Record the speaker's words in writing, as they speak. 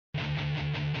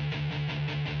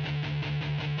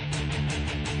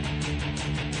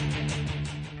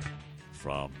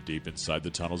From deep inside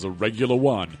the tunnels of Regular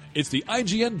One, it's the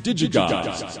IGN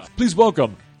DigiGuys. Please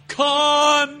welcome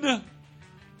Con!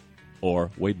 Or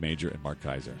Wade Major and Mark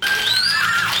Kaiser.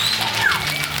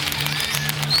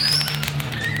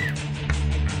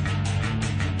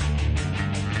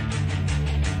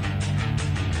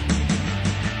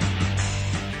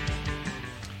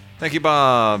 Thank you,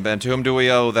 Bob. And to whom do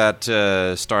we owe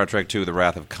that Star Trek II, The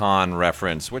Wrath of Khan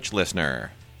reference? Which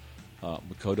listener?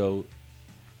 Makoto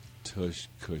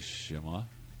Toshikushima.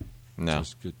 No.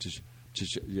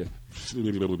 Yeah.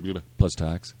 Plus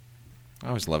tax. I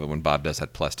always love it when Bob does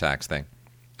that plus tax thing.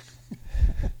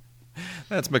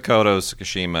 That's Makoto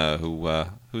Tsukushima,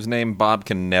 whose name Bob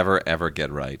can never, ever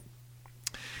get right.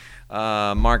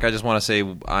 Mark, I just want to say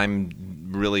I'm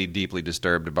really deeply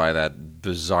disturbed by that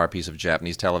bizarre piece of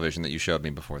Japanese television that you showed me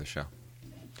before the show.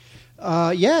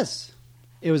 Yes.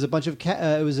 It was a bunch of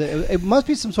it must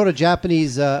be some sort of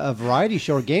Japanese a variety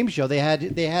show or game show. They had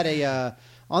a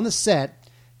on the set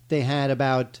they had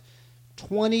about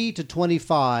 20 to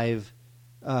 25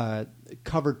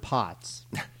 covered pots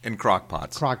In crock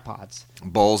pots. crock pots,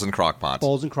 Bowls and crock pots.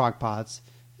 bowls and crock pots,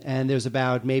 and there's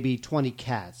about maybe 20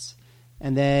 cats.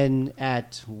 And then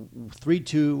at 3,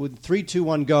 2,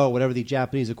 1 go, whatever the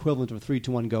Japanese equivalent of 3,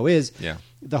 2, 1 go is, Yeah.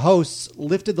 the hosts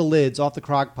lifted the lids off the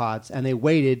crock pots and they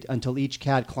waited until each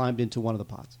cat climbed into one of the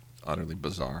pots. Utterly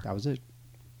bizarre. That was it.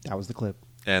 That was the clip.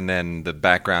 And then the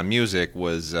background music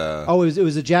was... It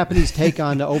was a Japanese take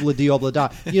on Obla Di Obla Da.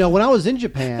 You know, when I was in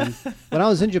Japan,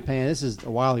 this is a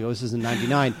while ago, this is in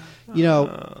 99,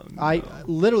 I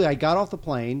got off the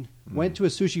plane, went to a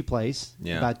sushi place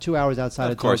about 2 hours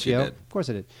outside of course Tokyo. you did. Of course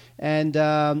I did. And,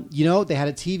 they had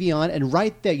a TV on, and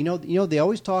right there, they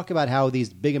always talk about how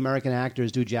these big American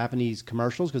actors do Japanese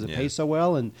commercials because it pays so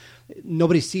well, and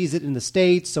nobody sees it in the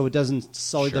States, so it doesn't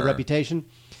sully their reputation.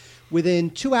 Within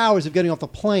 2 hours of getting off the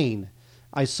plane,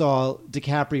 I saw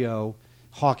DiCaprio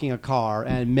hawking a car,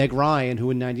 and Meg Ryan,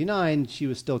 who in 99, she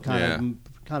was still kind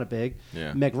of big,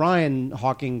 Meg Ryan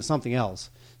hawking something else.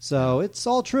 So it's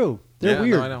all true. They're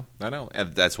weird. No, I know.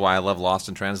 And that's why I love Lost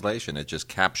in Translation. It just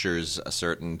captures a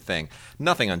certain thing.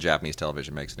 Nothing on Japanese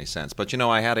television makes any sense. But,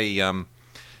 I had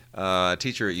a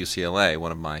teacher at UCLA,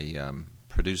 one of my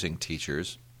producing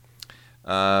teachers,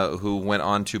 who went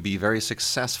on to be very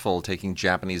successful taking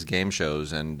Japanese game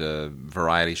shows and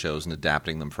variety shows and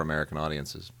adapting them for American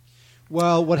audiences.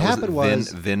 Well, what happened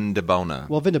was... Vin DeBona.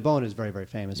 Well, Vin DeBona is very, very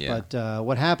famous. Yeah. But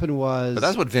what happened was... But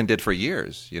that's what Vin did for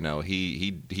years.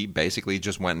 He basically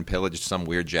just went and pillaged some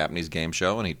weird Japanese game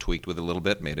show, and he tweaked with it a little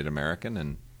bit, made it American.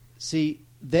 And see,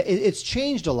 it's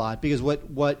changed a lot, because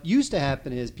what used to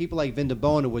happen is people like Vin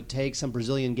DeBona would take some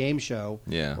Brazilian game show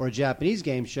or a Japanese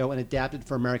game show and adapt it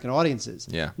for American audiences.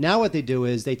 Yeah. Now what they do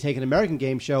is they take an American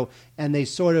game show and they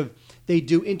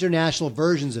do international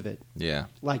versions of it. Yeah.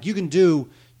 Like you can do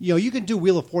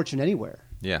Wheel of Fortune anywhere.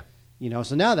 Yeah.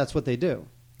 So now that's what they do.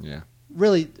 Yeah.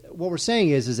 Really, what we're saying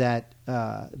is that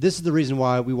this is the reason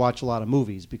why we watch a lot of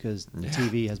movies, because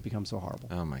TV has become so horrible.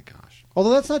 Oh, my gosh. Although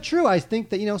that's not true. I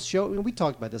think that, we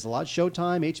talked about this a lot.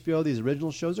 Showtime, HBO, these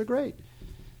original shows are great.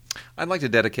 I'd like to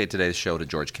dedicate today's show to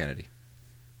George Kennedy.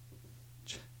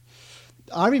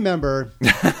 I remember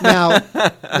now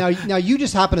you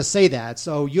just happen to say that,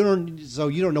 so you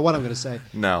don't know what I'm going to say.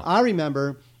 No. I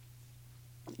remember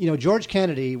George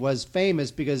Kennedy was famous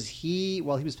because he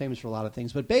was famous for a lot of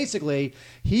things, but basically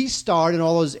he starred in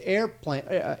all those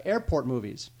airport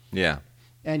movies. Yeah.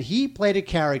 And he played a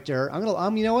character.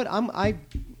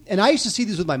 And I used to see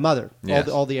these with my mother,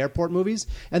 all the airport movies.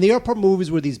 And the airport movies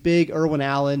were these big Irwin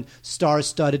Allen,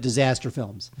 star-studded disaster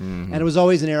films. Mm-hmm. And it was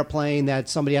always an airplane that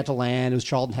somebody had to land. It was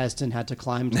Charlton Heston had to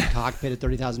climb to the cockpit at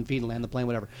 30,000 feet and land the plane,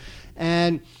 whatever.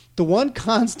 And the one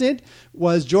constant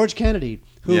was George Kennedy,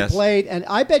 who played, and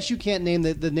I bet you can't name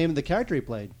the name of the character he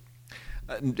played.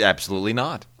 Absolutely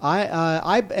not.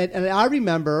 I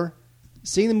remember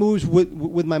seeing the movies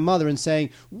with my mother and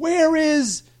saying, "Where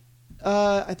is?"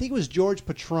 I think it was George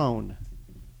Patrone.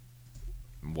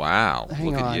 Wow!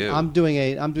 Hang Look on, at you. I'm doing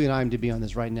IMDb on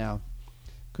this right now,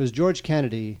 because George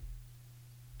Kennedy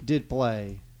did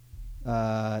play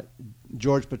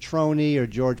George Petroni or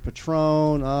George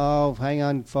Patrone. Oh, hang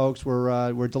on, folks.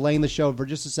 We're delaying the show for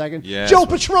just a second. Yes. Joe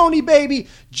Petroni, baby,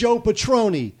 Joe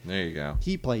Petroni. There you go.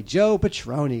 He played Joe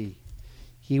Petroni.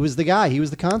 He was the guy. He was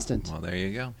the constant. Well, there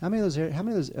you go. How many of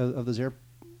those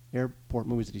airport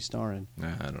movies did he star in?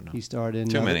 I don't know. He starred in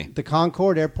Too many. The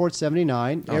Concorde, Airport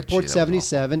 79, Airport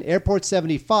 77, Airport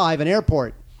 75, and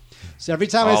Airport. So every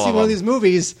time I see one of these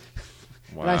movies,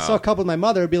 and I saw a couple with my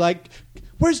mother, it'd be like,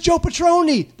 "Where's Joe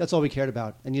Petroni?" That's all we cared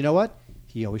about. And you know what?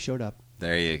 He always showed up.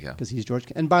 There you go. Because he's George.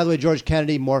 And by the way, George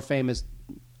Kennedy, more famous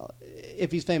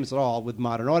if he's famous at all with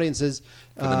modern audiences.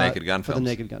 For the Naked Gun for films. the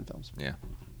Naked Gun films. Yeah.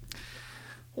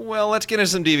 Well, let's get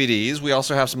into some DVDs. We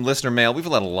also have some listener mail. We've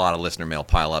let a lot of listener mail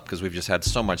pile up because we've just had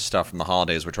so much stuff from the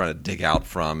holidays we're trying to dig out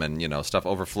from, and stuff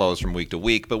overflows from week to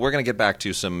week. But we're going to get back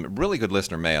to some really good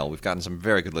listener mail. We've gotten some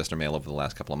very good listener mail over the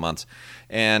last couple of months,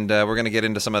 and we're going to get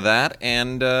into some of that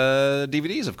and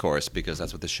DVDs, of course, because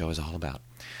that's what this show is all about.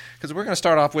 Because we're going to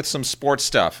start off with some sports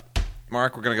stuff.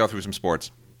 Mark, we're going to go through some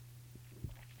sports.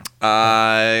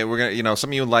 We're gonna,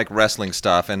 some of you like wrestling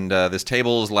stuff, and this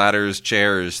tables, ladders,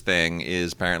 chairs thing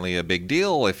is apparently a big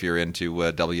deal if you're into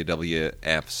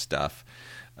WWF stuff,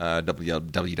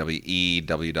 WWE,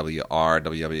 WWR,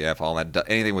 WWF, all that,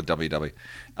 anything with WW.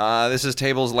 This is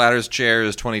Tables, Ladders,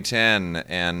 Chairs 2010,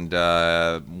 and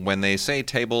when they say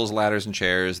tables, ladders, and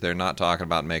chairs, they're not talking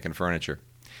about making furniture.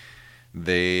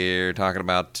 They're talking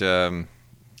about,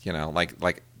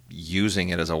 like using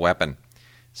it as a weapon.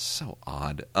 So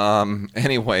odd.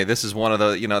 Anyway, this is one of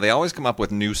the, they always come up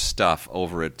with new stuff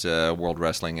over at World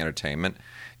Wrestling Entertainment,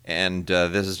 and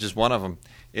this is just one of them.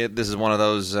 This is one of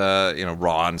those,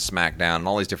 Raw and SmackDown and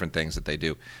all these different things that they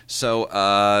do. So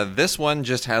this one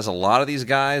just has a lot of these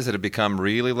guys that have become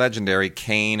really legendary.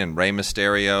 Kane and Rey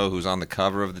Mysterio, who's on the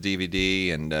cover of the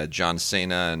DVD, and John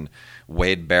Cena and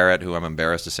Wade Barrett, who I'm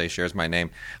embarrassed to say shares my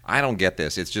name. I don't get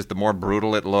this. It's just the more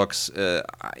brutal it looks.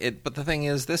 But the thing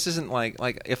is, this isn't like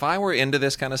if I were into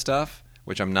this kind of stuff,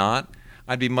 which I'm not,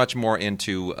 I'd be much more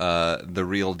into the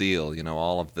real deal.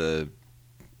 All of the,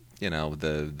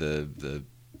 the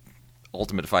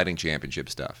Ultimate Fighting Championship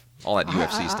stuff, all that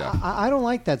UFC stuff. I don't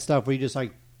like that stuff where you just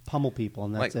pummel people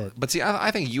and that's it. But see,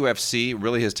 I think UFC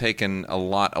really has taken a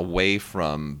lot away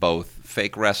from both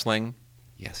fake wrestling.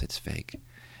 Yes, it's fake.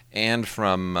 And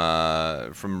from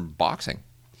boxing.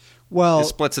 Well, it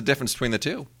splits the difference between the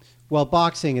two. Well,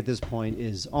 boxing at this point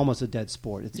is almost a dead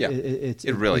sport. It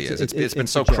really is. It's been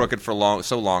so crooked for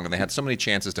so long, and they had so many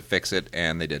chances to fix it,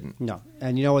 and they didn't. No,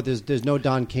 and you know what? There's no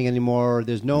Don King anymore.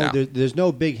 There's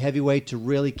no big heavyweight to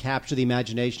really capture the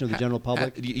imagination of the general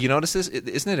public. You notice this?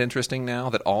 Isn't it interesting now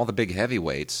that all the big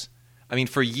heavyweights? I mean,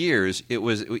 for years it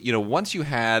was once you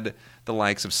had the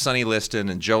likes of Sonny Liston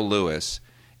and Joe Louis.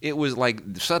 It was like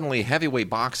suddenly heavyweight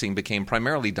boxing became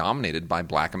primarily dominated by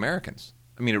black Americans.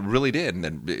 I mean, it really did. And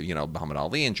then, Muhammad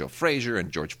Ali and Joe Frazier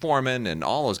and George Foreman and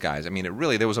all those guys. I mean,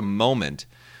 there was a moment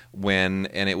when,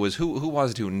 and it was, who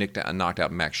was it who knocked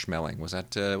out Max Schmeling? Was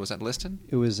that Liston?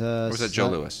 It was, or was that Joe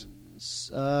Louis?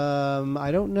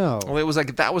 I don't know. Well, it was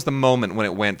like, that was the moment when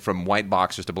it went from white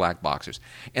boxers to black boxers.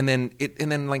 And then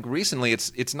recently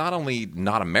it's not only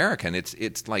not American,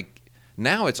 it's like,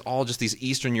 now it's all just these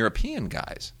Eastern European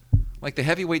guys. Like the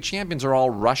heavyweight champions are all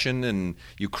Russian and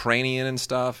Ukrainian and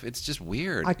stuff. It's just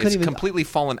weird. It's completely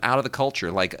fallen out of the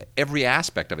culture. Like every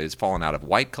aspect of it has fallen out of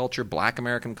white culture, black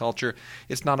American culture.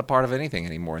 It's not a part of anything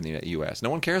anymore in the U.S.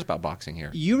 No one cares about boxing here.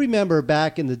 You remember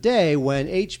back in the day when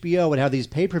HBO would have these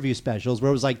pay-per-view specials where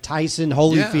it was like Tyson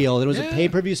Holyfield. And it was a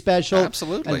pay-per-view special.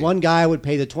 Absolutely. And one guy would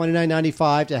pay the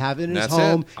 $29.95 to have it in his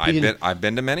home. I've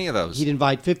been to many of those. He'd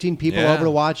invite 15 people over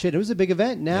to watch it. It was a big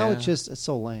event. Now it's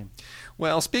so lame.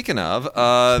 Well, speaking of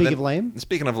lame,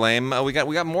 we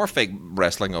got more fake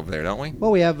wrestling over there, don't we?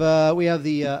 Well, we have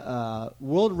the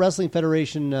World Wrestling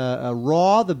Federation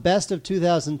Raw, the best of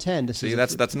 2010.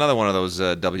 That's another one of those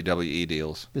WWE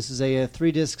deals. This is a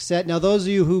 3-disc set. Now, those of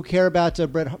you who care about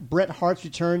Bret Hart's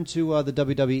return to the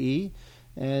WWE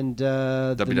and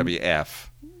WWF,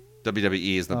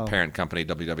 WWE is the parent company.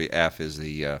 WWF is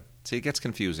the. See, it gets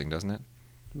confusing, doesn't it?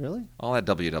 Really? All that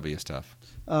WWE stuff.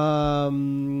 The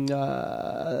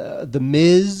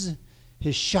Miz,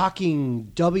 his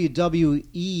shocking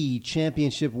WWE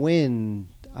championship win.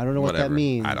 I don't know what that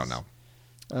means. I don't know.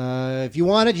 If you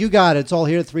want it, you got it. It's all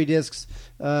here at 3 discs.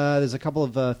 There's a couple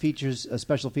of features,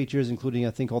 special features, including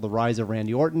a thing called The Rise of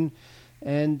Randy Orton.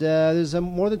 And there's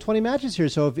more than 20 matches here.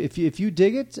 So if you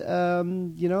dig it,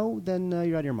 then you're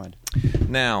out of your mind.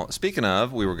 Now, speaking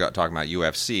of, we were talking about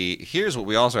UFC. Here's what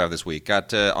we also have this week.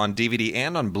 Got on DVD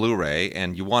and on Blu-ray,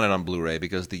 and you want it on Blu-ray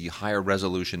because the higher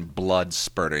resolution blood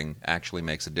spurting actually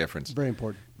makes a difference. Very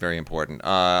important. Very important.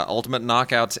 Ultimate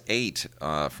Knockouts 8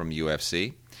 from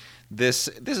UFC. This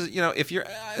is, if you're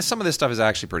some of this stuff is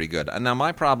actually pretty good. And now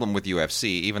my problem with UFC,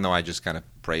 even though I just kind of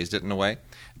praised it in a way,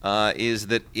 is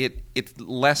that it's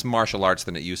less martial arts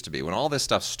than it used to be. When all this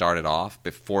stuff started off,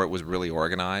 before it was really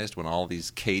organized, when all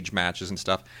these cage matches and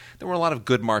stuff, there were a lot of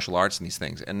good martial arts in these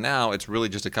things. And now it's really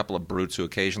just a couple of brutes who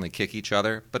occasionally kick each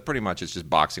other, but pretty much it's just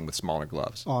boxing with smaller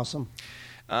gloves. Awesome.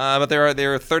 But there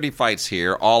are 30 fights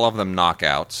here, all of them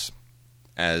knockouts,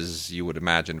 as you would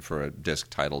imagine for a disc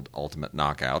titled Ultimate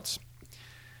Knockouts.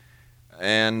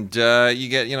 And you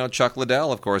get, Chuck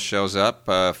Liddell, of course, shows up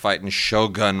fighting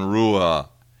Shogun Rua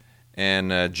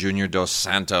and Junior Dos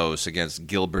Santos against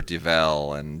Gilbert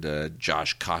Yvel and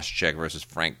Josh Koscheck versus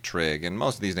Frank Trigg. And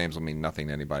most of these names will mean nothing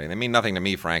to anybody. They mean nothing to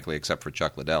me, frankly, except for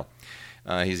Chuck Liddell.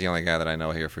 He's the only guy that I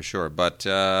know here for sure. But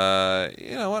you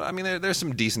know what? I mean, there's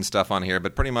some decent stuff on here,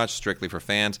 but pretty much strictly for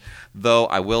fans. Though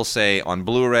I will say on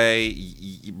Blu-ray,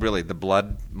 really, the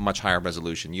blood, much higher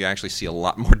resolution. You actually see a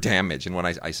lot more damage. And when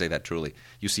I say that truly,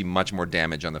 you see much more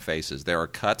damage on the faces. There are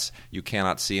cuts you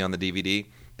cannot see on the DVD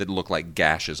that look like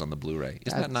gashes on the Blu-ray.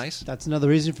 Isn't that nice? That's another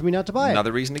reason for me not to buy it.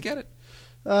 Another reason to get it.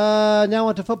 Now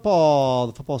on to football.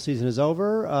 The football season is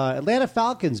over. Atlanta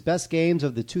Falcons, best games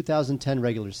of the 2010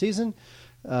 regular season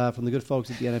from the good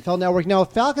folks at the NFL Network. Now,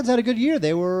 Falcons had a good year.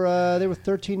 They were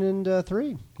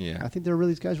 13-3. Yeah, I think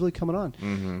these guys really coming on.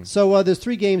 Mm-hmm. So there's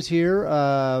 3 games here: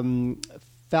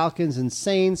 Falcons and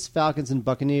Saints, Falcons and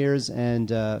Buccaneers,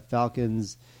 and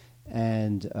Falcons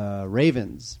and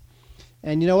Ravens.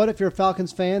 And you know what? If you're a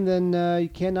Falcons fan, then you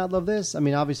cannot love this. I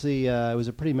mean, obviously, it was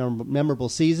a pretty memorable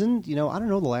season. You know, I don't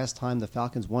know the last time the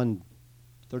Falcons won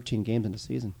 13 games in a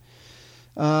season.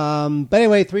 But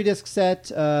anyway, 3-disc set,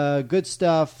 good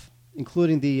stuff,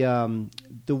 including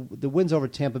the wins over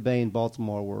Tampa Bay and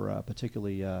Baltimore were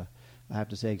particularly, I have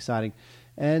to say, exciting.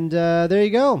 And there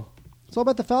you go. It's all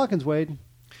about the Falcons, Wade.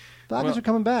 Falcons are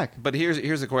coming back. But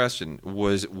here's the question: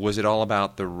 Was it all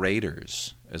about the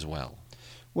Raiders as well?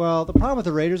 Well, the problem with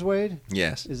the Raiders, Wade,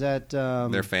 yes, is that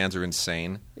their fans are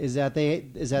insane. Is that they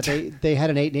had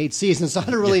an 8-8 season, so I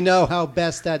don't really know how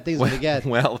best that thing's going to get.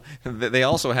 Well, they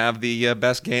also have the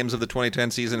best games of the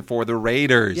 2010 season for the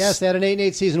Raiders. Yes, they had an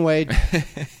 8-8 season, Wade.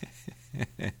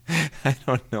 I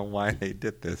don't know why they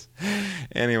did this.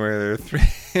 Anyway, there are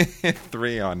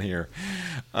three on here.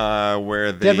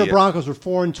 Where the Denver Broncos were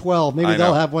 4-12. Maybe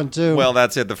they'll have one too. Well,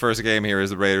 that's it. The first game here is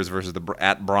the Raiders versus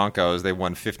at Broncos. They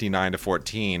won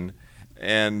 59-14,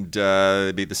 and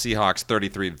they beat the Seahawks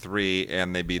 33-3,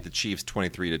 and they beat the Chiefs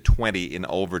 23-20 in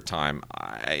overtime.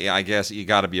 I guess you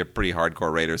got to be a pretty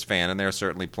hardcore Raiders fan, and there are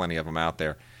certainly plenty of them out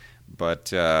there.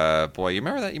 But boy, you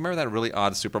remember that? You remember that really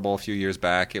odd Super Bowl a few years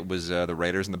back? It was the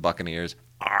Raiders and the Buccaneers.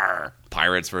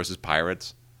 Pirates versus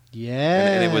Pirates. Yeah,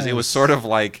 and it was sort of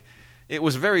like, it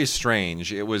was very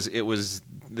strange. It was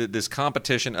this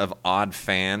competition of odd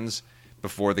fans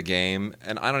before the game,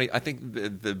 and I think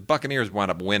the Buccaneers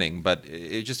wound up winning, but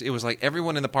it was like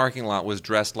everyone in the parking lot was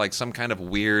dressed like some kind of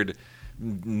weird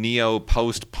neo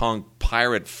post-punk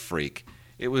pirate freak.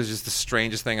 It was just the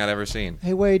strangest thing I'd ever seen.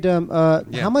 Hey, Wade,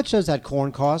 how much does that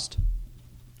corn cost?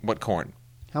 What corn?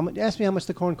 Ask me how much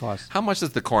the corn costs. How much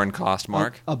does the corn cost,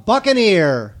 Mark? A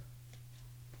Buccaneer.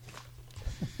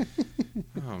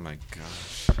 Oh, my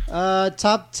gosh.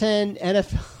 Top 10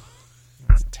 NFL.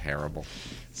 That's terrible.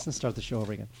 Let's start the show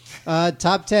over again.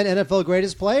 Top 10 NFL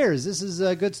greatest players. This is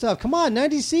good stuff. Come on,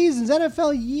 90 seasons,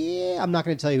 NFL, yeah. I'm not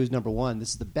going to tell you who's number one. This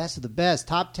is the best of the best.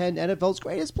 Top 10 NFL's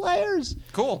greatest players.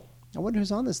 Cool. I wonder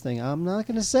who's on this thing. I'm not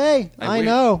going to say. I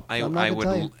know.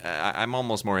 I'm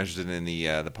almost more interested in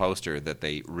the poster that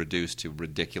they reduced to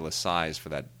ridiculous size for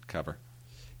that cover.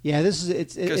 Yeah, this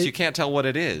is because you can't tell what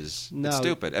it is. No. It's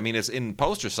stupid. I mean, it's in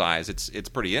poster size. It's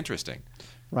pretty interesting.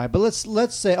 Right, but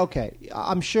let's say okay.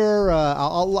 I'm sure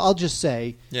I'll just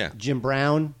say Jim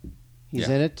Brown, he's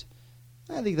in it.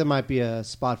 I think there might be a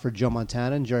spot for Joe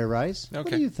Montana and Jerry Rice. Okay.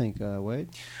 What do you think, Wade?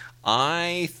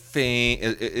 I think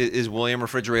is William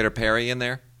Refrigerator Perry in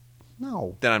there?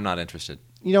 No. Then I'm not interested.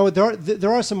 You know,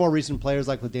 there are some more recent players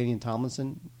like LaDainian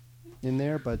Tomlinson in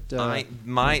there, but I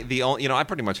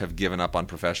pretty much have given up on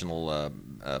professional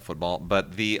football.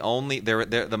 But the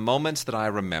moments that I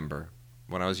remember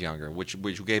when I was younger,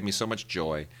 which gave me so much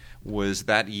joy, was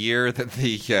that year that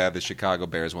the Chicago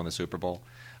Bears won the Super Bowl.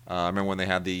 I remember when they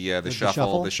had the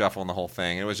shuffle and the whole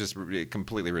thing. It was just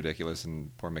completely ridiculous,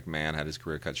 and poor McMahon had his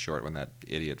career cut short when that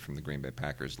idiot from the Green Bay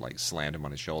Packers slammed him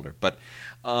on his shoulder. But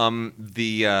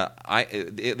there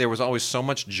was always so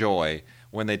much joy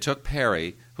when they took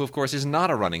Perry, who of course is not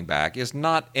a running back, is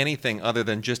not anything other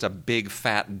than just a big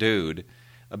fat dude,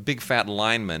 a big fat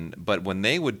lineman. But when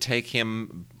they would take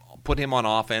him, put him on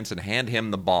offense and hand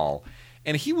him the ball,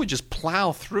 and he would just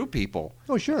plow through people.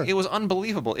 Oh, sure. It was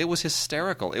unbelievable. It was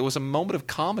hysterical. It was a moment of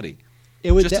comedy.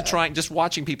 It was just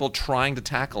watching people trying to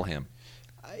tackle him.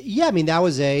 Yeah, I mean that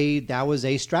was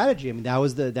a strategy. I mean that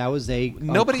was a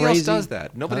nobody crazy... else does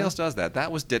that. Nobody else does that.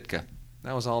 That was Ditka.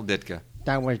 That was all Ditka.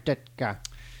 That was Ditka.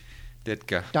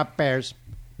 Ditka. Top Bears.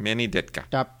 Mini Ditka.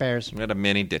 Top Bears. We had a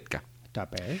mini Ditka.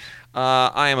 Top Bears.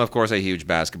 I am, of course, a huge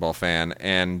basketball fan,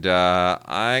 and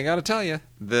I got to tell you,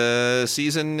 the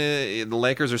season, the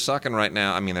Lakers are sucking right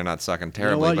now. I mean, they're not sucking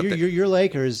terribly. You know what? Your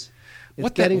Lakers.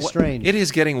 It's getting strange. It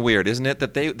is getting weird, isn't it?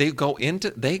 That they go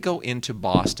into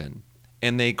Boston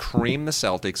and they cream the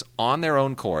Celtics on their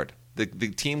own court. The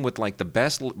team with like the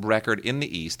best record in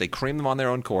the East, they cream them on their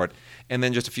own court, and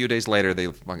then just a few days later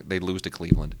they lose to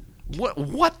Cleveland.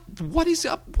 What is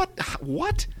up?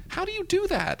 What? How do you do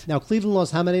that? Now Cleveland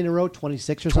lost how many in a row?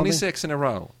 26 or something? 26 in a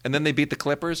row, and then they beat the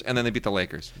Clippers, and then they beat the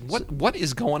Lakers. What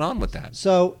is going on with that?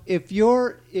 So if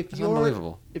you're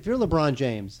unbelievable. If you're LeBron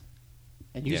James,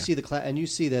 and you Yeah. see and you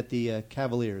see that the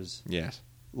Cavaliers Yes.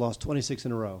 lost 26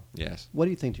 in a row, Yes. what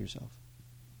do you think to yourself?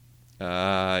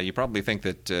 You probably think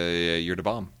that you're the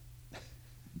bomb.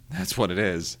 That's what it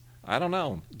is. I don't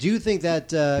know. Do you think that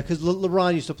because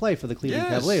LeBron used to play for the Cleveland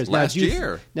Yes, Cavaliers last do you,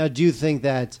 year. Now, do you think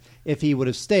that if he would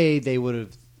have stayed, they would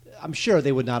have? I'm sure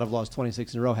they would not have lost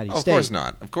 26 in a row had he stayed. Of course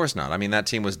not. Of course not. I mean, that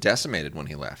team was decimated when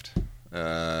he left.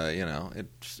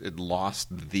 It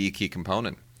lost the key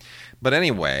component. But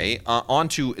anyway, on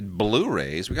to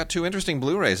Blu-rays. We got two interesting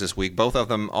Blu-rays this week, both of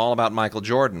them all about Michael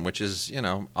Jordan, which is,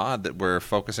 odd that we're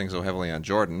focusing so heavily on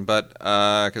Jordan, but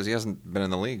because he hasn't been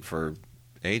in the league for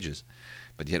ages.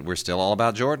 But yet we're still all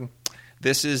about Jordan.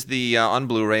 This is the, on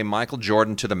Blu-ray, Michael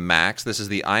Jordan to the Max. This is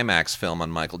the IMAX film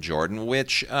on Michael Jordan,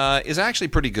 which is actually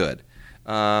pretty good.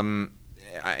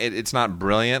 It's not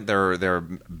brilliant. There are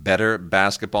better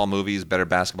basketball movies, better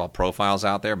basketball profiles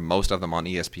out there. Most of them on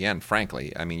ESPN,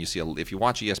 frankly. I mean, if you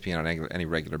watch ESPN on any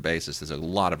regular basis, there's a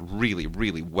lot of really,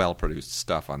 really well-produced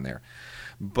stuff on there.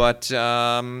 But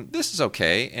this is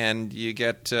okay, and you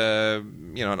get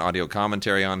an audio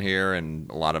commentary on here and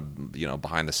a lot of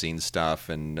behind-the-scenes stuff,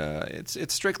 and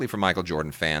it's strictly for Michael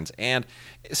Jordan fans. And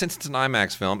since it's an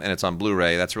IMAX film and it's on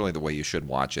Blu-ray, that's really the way you should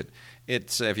watch it.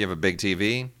 It's if you have a big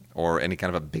TV or any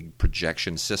kind of a big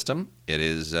projection system,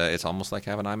 it's almost like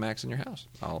having IMAX in your house.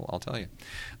 I'll tell you.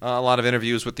 A lot of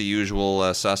interviews with the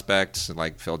usual suspects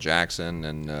like Phil Jackson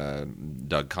and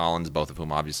Doug Collins, both of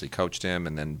whom obviously coached him,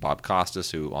 and then Bob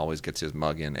Costas, who always gets his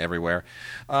mug in everywhere.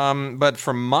 But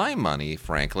for my money,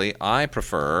 frankly, I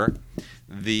prefer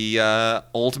the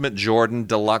Ultimate Jordan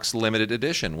Deluxe Limited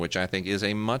Edition, which I think is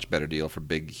a much better deal for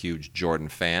big, huge Jordan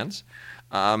fans.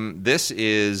 This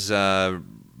is...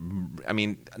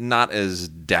 not as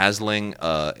dazzling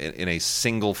in a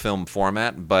single film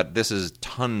format, but this is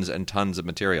tons and tons of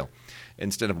material.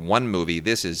 Instead of one movie,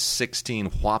 this is 16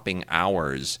 whopping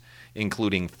hours,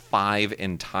 including 5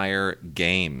 entire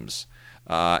games.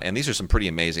 And these are some pretty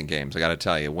amazing games, I got to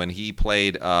tell you. When he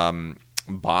played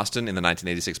Boston in the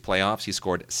 1986 playoffs, he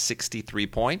scored 63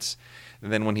 points.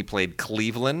 And then when he played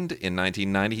Cleveland in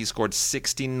 1990, he scored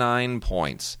 69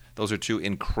 points. Those are two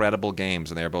incredible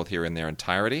games, and they're both here in their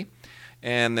entirety.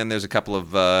 And then there's a couple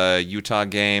of Utah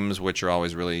games, which are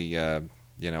always really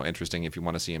interesting if you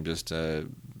want to see him just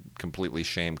completely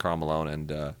shame Karl Malone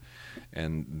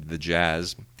and the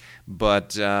Jazz.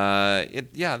 But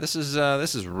this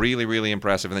is really, really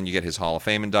impressive. And then you get his Hall of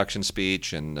Fame induction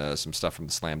speech and some stuff from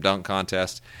the Slam Dunk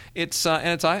contest. It's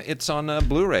on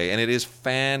Blu-ray, and it is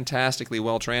fantastically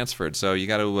well transferred. So you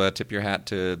got to tip your hat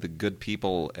to the good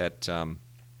people at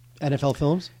NFL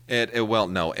Films. The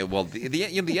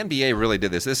NBA really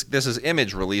did this. This is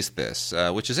Image released this,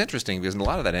 which is interesting because a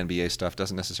lot of that NBA stuff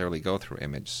doesn't necessarily go through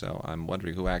Image. So I'm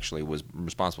wondering who actually was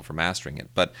responsible for mastering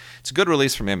it. But it's a good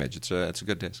release from Image. It's a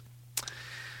good disc.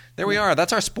 There we are.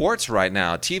 That's our sports right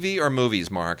now. TV or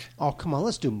movies, Mark? Oh, come on.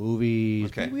 Let's do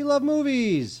movies. Okay. We love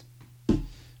movies.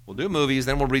 We'll do movies,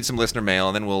 then we'll read some listener mail,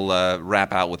 and then we'll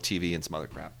wrap out with TV and some other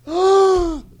crap.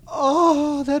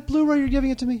 Oh, that Blu-ray, you're giving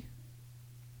it to me.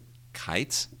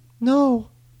 Kites? No,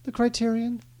 the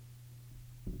Criterion.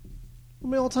 One of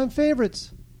my all-time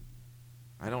favorites.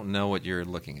 I don't know what you're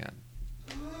looking at.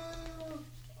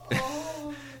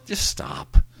 Just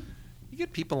stop. You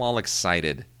get people all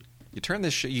excited. You turn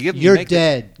this show. You're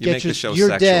dead. Make the show you're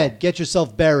sexual. dead. Get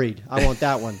yourself buried. I want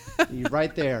that one. You're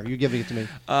right there. You're giving it to me.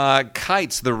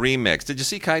 Kites, the remix. Did you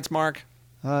see Kites, Mark?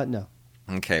 No.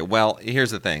 Okay, well,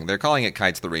 here's the thing. They're calling it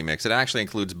Kites the Remix. It actually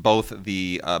includes both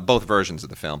versions of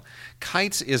the film.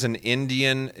 Kites is an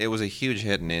Indian... It was a huge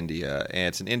hit in India, and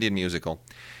it's an Indian musical.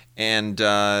 And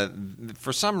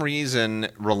for some reason,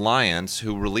 Reliance,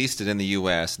 who released it in the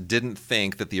U.S., didn't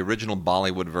think that the original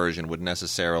Bollywood version would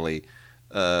necessarily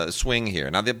swing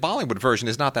here. Now, the Bollywood version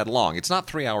is not that long. It's not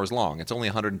 3 hours long. It's only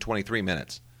 123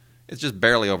 minutes. It's just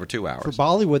barely over 2 hours. For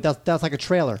Bollywood, that's like a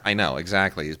trailer. I know,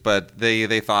 exactly. But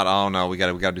they thought, oh no, we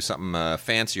got to do something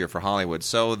fancier for Hollywood.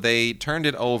 So they turned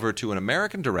it over to an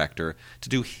American director to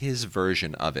do his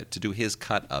version of it, to do his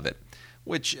cut of it,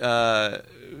 which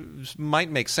might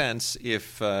make sense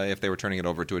if they were turning it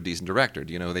over to a decent director.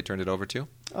 Do you know who they turned it over to?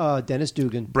 Dennis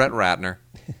Dugan. Brett Ratner.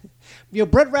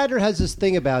 Brett Ratner has this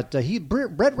thing about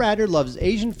Brett Ratner loves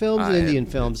Asian films and Indian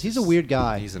films. He's a weird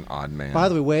guy. He's an odd man. By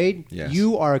the way, Wade, Yes.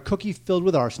 you are a cookie filled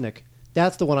with arsenic.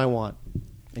 That's the one I want,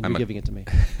 and you're giving it to me.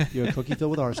 You're a cookie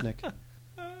filled with arsenic.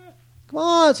 Come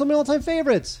on, it's one of my all-time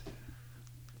favorites.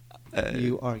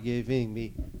 You are giving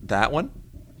me that one?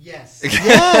 yes,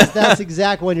 yes. That's the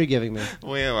exact one you're giving me.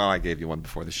 Well, I gave you one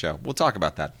before the show. We'll talk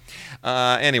about that.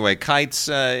 Anyway, Kites,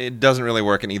 it doesn't really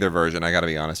work in either version, I got to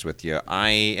be honest with you.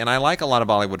 I like a lot of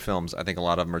Bollywood films. I think a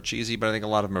lot of them are cheesy, but I think a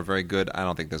lot of them are very good. I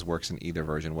don't think this works in either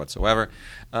version whatsoever.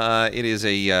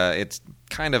 It's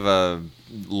kind of a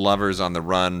lovers on the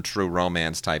run, true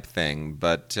romance type thing,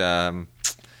 but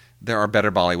there are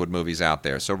better Bollywood movies out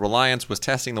there. So Reliance was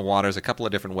testing the waters a couple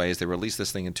of different ways. They released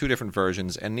this thing in 2 different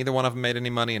versions, and neither one of them made any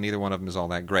money, and neither one of them is all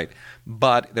that great.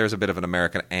 But there's a bit of an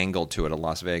American angle to it, a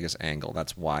Las Vegas angle.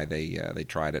 That's why they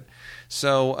tried it.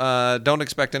 So don't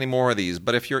expect any more of these.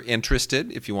 But if you're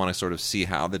interested, if you want to sort of see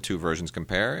how the 2 versions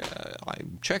compare,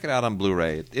 check it out on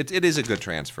Blu-ray. It is a good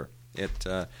transfer.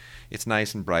 It's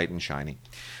nice and bright and shiny.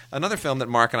 Another film that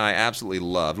Mark and I absolutely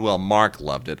loved. Well, Mark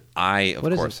loved it. I, of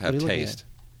course, have taste.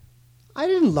 I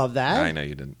didn't love that. I know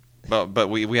you didn't. But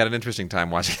we had an interesting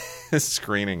time watching this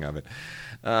screening of it.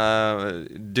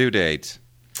 Due Date.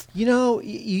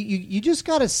 You just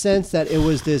got a sense that it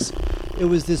was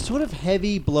this sort of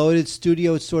heavy, bloated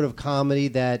studio sort of comedy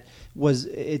that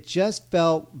it just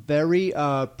felt very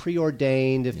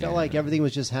preordained. It felt like everything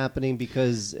was just happening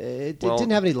because it didn't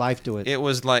have any life to it. It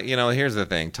was like, here's the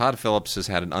thing. Todd Phillips has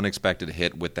had an unexpected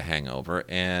hit with The Hangover,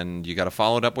 and you got to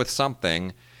follow it up with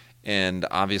something. And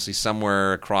obviously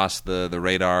somewhere across the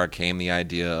radar came the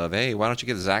idea of, hey, why don't you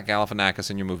get Zach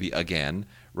Galifianakis in your movie again?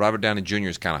 Robert Downey Jr.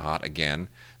 is kind of hot again.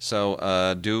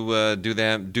 So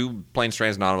do Planes,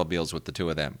 Trains, and Automobiles with the 2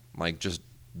 of them. Like, just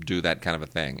do that kind of a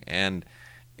thing. And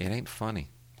it ain't funny.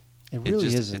 It really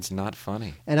isn't. It's not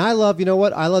funny. And I love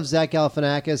Zach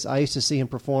Galifianakis. I used to see him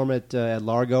perform at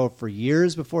Largo for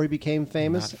years before he became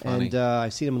famous. Not funny. And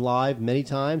I've seen him live many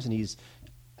times, and he's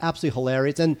absolutely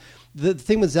hilarious. And the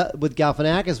thing with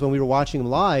Galifianakis when we were watching him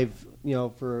live,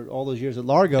 for all those years at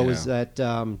Largo, was that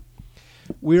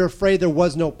we were afraid there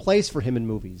was no place for him in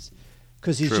movies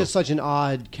because he's just such an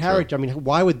odd character. True. I mean,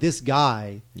 why would this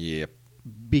guy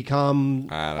become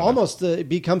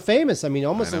become famous? I mean,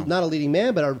 almost not a leading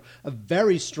man, but a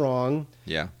very strong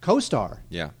co-star.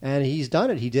 Yeah, and he's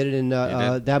done it. He did it in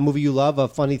that movie you love. A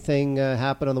Funny Thing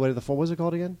Happened on the Way to the Fall. What was it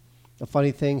called again? A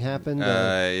Funny Thing Happened.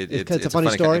 It's a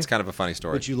funny story. It's kind of a funny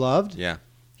story. Which you loved. Yeah,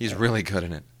 he's really good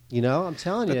in it. I'm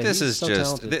telling you. But this is so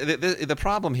just talented. the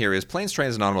problem here is Planes,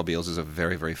 Trains, and Automobiles is a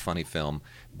very, very funny film,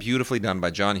 beautifully done by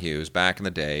John Hughes back in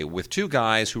the day, with 2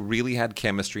 guys who really had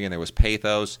chemistry and there was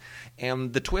pathos,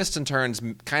 and the twists and turns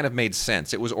kind of made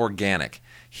sense. It was organic.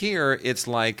 Here, it's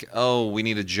like, oh, we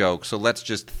need a joke, so let's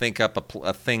just think up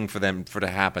a thing for to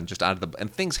happen just out of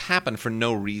and things happen for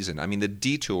no reason. I mean, the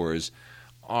detours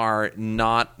are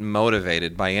not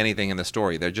motivated by anything in the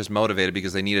story. They're just motivated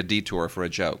because they need a detour for a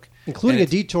joke. Including a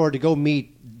detour to go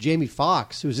meet Jamie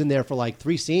Foxx, who's in there for like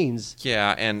 3 scenes.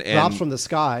 Yeah, and drops from the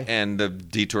sky. And the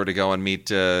detour to go and meet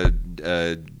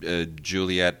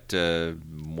Juliet,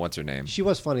 what's her name? She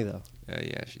was funny, though.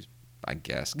 Yeah, she's, I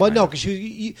guess. Well, no, because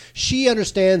she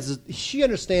understands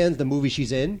the movie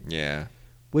she's in. Yeah.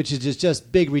 Which is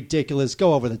just big, ridiculous,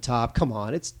 go over the top. Come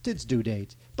on, it's Due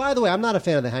Date. By the way, I'm not a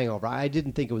fan of The Hangover. I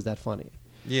didn't think it was that funny.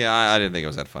 Yeah, I didn't think it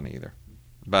was that funny either.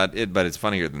 But it's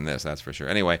funnier than this, that's for sure.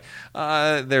 Anyway,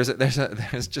 there's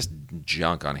just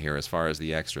junk on here as far as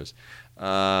the extras.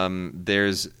 I don't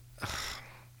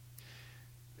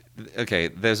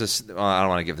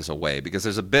want to give this away because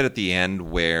there's a bit at the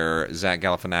end where Zach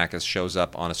Galifianakis shows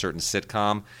up on a certain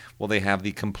sitcom. Well, they have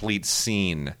the complete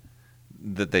scene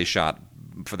that they shot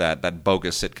for that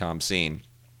bogus sitcom scene.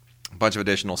 A bunch of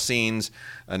additional scenes,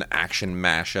 an action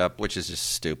mashup, which is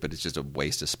just stupid. It's just a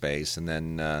waste of space. And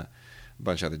then a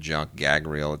bunch of other junk, gag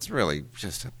reel. It's really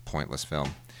just a pointless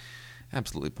film.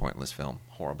 Absolutely pointless film.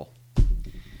 Horrible.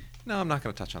 No, I'm not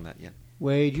going to touch on that yet.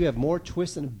 Wade, you have more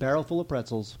twists than a barrel full of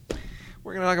pretzels.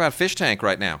 We're going to talk about Fish Tank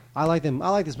right now. I like them. I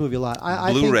like this movie a lot.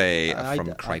 Blu-ray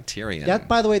from Criterion. That,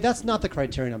 by the way, that's not the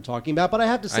Criterion I'm talking about. But I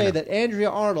have to say that Andrea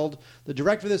Arnold, the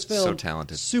director of this film, so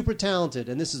talented, super talented,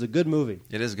 and this is a good movie.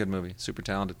 It is a good movie, super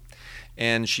talented.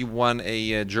 And she won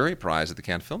a jury prize at the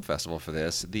Cannes Film Festival for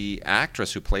this. The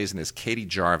actress who plays in this, Katie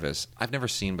Jarvis, I've never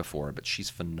seen before, but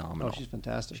she's phenomenal. Oh, she's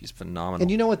fantastic. She's phenomenal.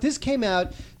 And you know what? This came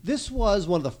out. This was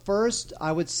one of the first,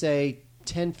 I would say,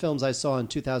 10 films I saw in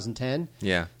 2010.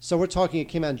 Yeah. So we're talking, it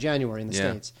came out in January in the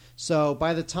States. So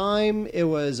by the time it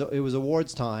was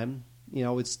awards time,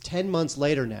 it's 10 months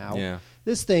later now. Yeah.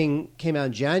 This thing came out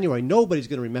in January. Nobody's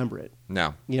going to remember it.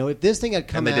 No. You know, if this thing had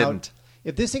come And they out, didn't.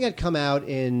 if this thing had come out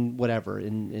in whatever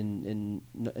in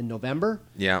November,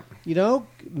 Yeah. you know,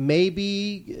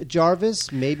 maybe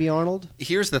Jarvis, maybe Arnold.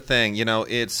 Here's the thing, you know,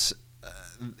 it's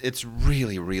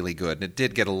really, really good. And it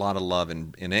did get a lot of love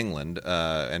in England,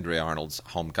 Andrea Arnold's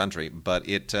home country. But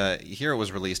here it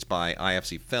was released by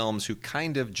IFC Films, who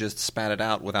kind of just spat it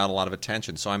out without a lot of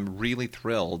attention. So I'm really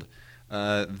thrilled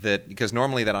that, because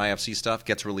normally that IFC stuff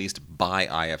gets released by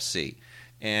IFC.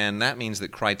 And that means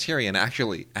that Criterion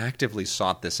actually actively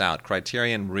sought this out.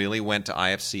 Criterion really went to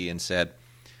IFC and said,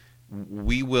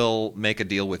 we will make a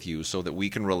deal with you so that we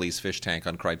can release Fish Tank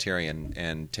on Criterion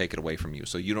and take it away from you,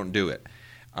 so you don't do it.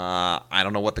 I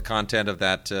don't know what the content of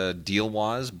that deal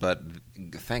was, but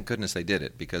thank goodness they did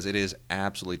it, because it is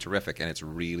absolutely terrific and it's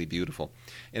really beautiful.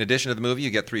 In addition to the movie, you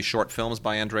get 3 short films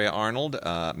by Andrea Arnold,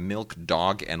 Milk,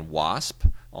 Dog, and Wasp,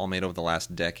 all made over the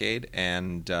last decade,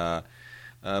 and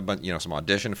but you know, some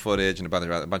audition footage and a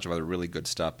bunch of other really good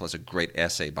stuff, plus a great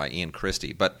essay by Ian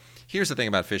Christie. But here's the thing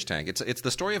about Fish Tank. It's the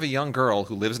story of a young girl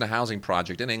who lives in a housing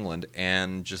project in England,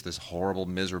 and just this horrible,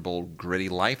 miserable, gritty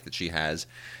life that she has,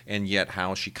 and yet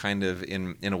how she kind of,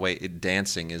 in a way,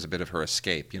 dancing is a bit of her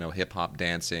escape, you know, hip-hop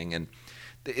dancing. And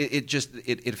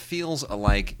it feels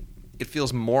like, it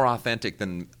feels more authentic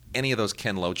than any of those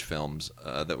Ken Loach films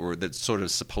that's sort of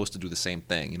supposed to do the same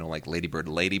thing, you know, like Lady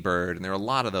Bird, and there are a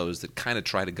lot of those that kind of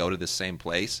try to go to the same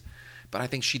place, but I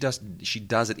think she does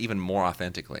it even more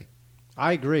authentically.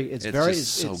 I agree. It's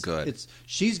so good.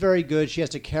 She's very good. She has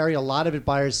to carry a lot of it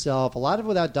by herself, a lot of it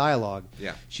without dialogue.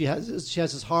 Yeah. She has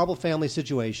this horrible family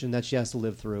situation that she has to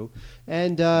live through,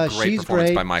 and Great she's performance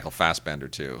great. by Michael Fassbender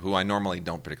too, who I normally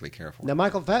don't particularly care for.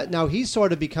 Now he's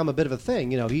sort of become a bit of a thing.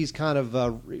 You know, he's kind of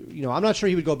you know, I'm not sure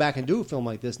he would go back and do a film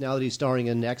like this now that he's starring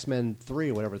in X-Men 3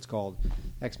 or whatever it's called,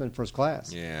 X-Men First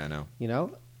Class. Yeah, I know. You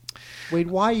know,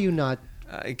 Wade, why are you not?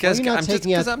 Because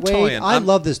I'm Wade, toying. I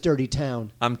love this dirty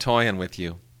town. I'm toying with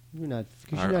you. You're not.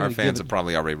 Our fans have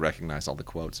probably already recognized all the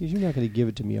quotes. You're not going to give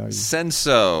it to me, are you?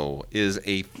 Senso is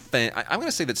I'm going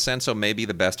to say that Senso may be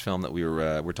the best film that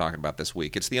we're talking about this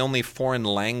week. It's the only foreign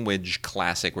language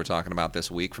classic we're talking about this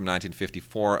week, from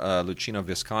 1954, Luchino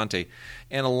Visconti.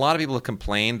 And a lot of people have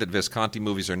complained that Visconti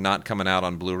movies are not coming out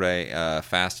on Blu-ray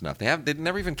fast enough. They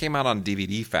never even came out on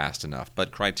DVD fast enough.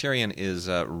 But Criterion is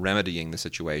remedying the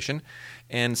situation.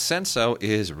 And Senso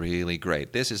is really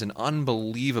great. This is an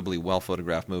unbelievably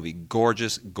well-photographed movie.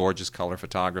 Gorgeous, gorgeous color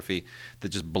photography that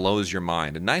just blows your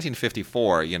mind. In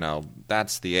 1954, you know,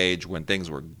 that's the age when things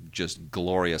were just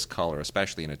glorious color,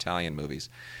 especially in Italian movies.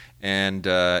 And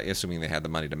assuming they had the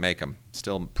money to make them.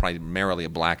 Still primarily a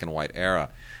black and white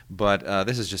era. But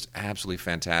this is just absolutely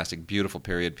fantastic. Beautiful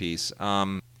period piece.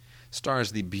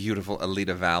 Stars the beautiful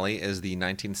Alida Valli as the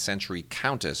 19th century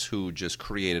countess who just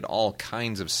created all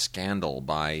kinds of scandal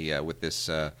with this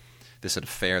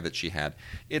affair that she had.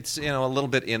 It's, you know, a little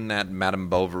bit in that Madame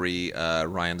Bovary,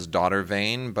 Ryan's daughter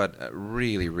vein, but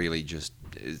really, really just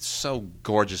it's so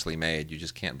gorgeously made. You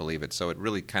just can't believe it. So it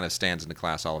really kind of stands in a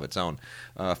class all of its own.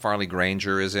 Farley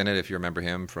Granger is in it, if you remember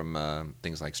him from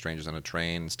things like Strangers on a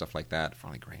Train and stuff like that.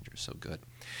 Farley Granger is so good.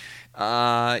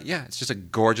 Yeah, it's just a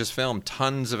gorgeous film.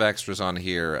 Tons of extras on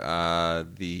here.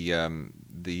 There's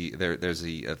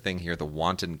a thing here, The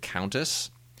Wanton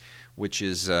Countess, which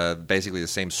is basically the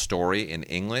same story in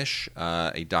English.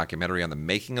 A documentary on the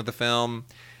making of the film.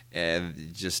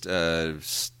 Just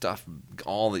stuff,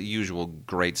 all the usual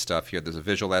great stuff here. There's a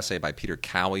visual essay by Peter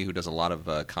Cowie, who does a lot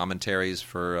of commentaries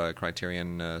for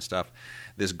Criterion stuff.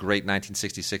 This great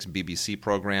 1966 BBC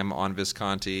program on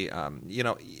Visconti. You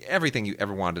know, everything you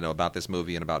ever wanted to know about this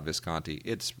movie and about Visconti,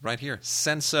 it's right here.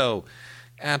 Senso,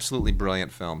 absolutely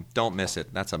brilliant film. Don't miss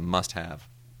it. That's a must-have.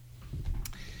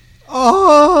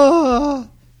 Oh,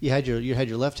 you had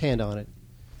your left hand on it,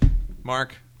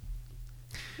 Mark.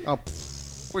 Oh,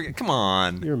 Come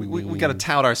on. You're We got to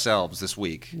tout ourselves this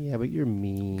week. yeah, but you're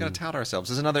mean. Got to tout ourselves.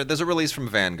 There's a release from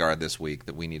Vanguard this week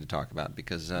that we need to talk about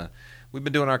because we've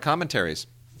been doing our commentaries.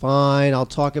 Fine, I'll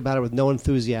talk about it with no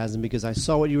enthusiasm because I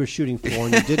saw what you were shooting for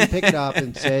and you didn't pick it up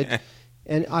and said,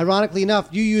 and ironically enough,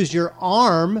 you used your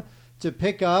arm to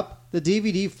pick up the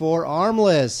DVD for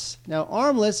Armless. Now,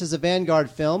 Armless is a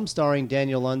Vanguard film starring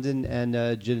Daniel London and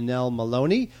Janelle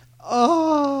Maloney.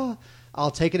 Oh, I'll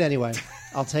take it anyway.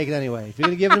 If you're going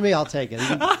to give it to me, I'll take it.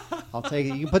 I'll take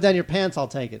it. You can put down your pants, I'll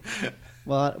take it.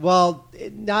 Well,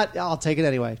 I'll take it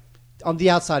anyway. On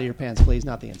the outside of your pants, please,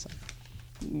 not the inside.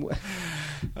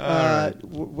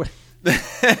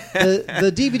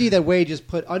 The DVD that Wade just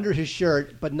put under his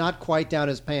shirt, but not quite down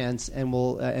his pants,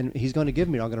 and he's going to give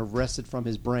me. I'm going to wrest it from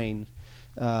his brain.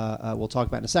 we'll talk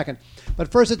about in a second.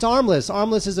 But first, it's Armless.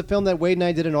 Armless is a film that Wade and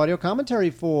I did an audio commentary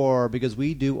for because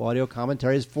we do audio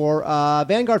commentaries for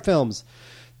Vanguard Films.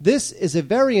 This is a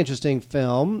very interesting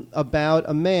film about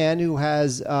a man who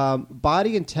has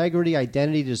body integrity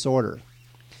identity disorder.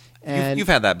 And You've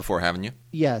had that before, haven't you?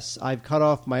 yes, I've cut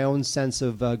off my own sense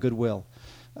of goodwill.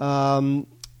 I don't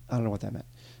know what that meant.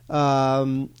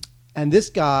 And this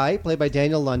guy, played by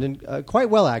Daniel London, quite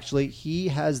well actually, he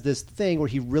has this thing where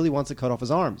he really wants to cut off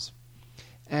his arms.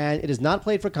 And it is not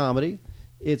played for comedy.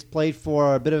 It's played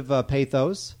for a bit of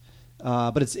pathos.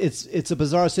 But it's a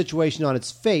bizarre situation on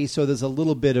its face, so there's a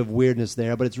little bit of weirdness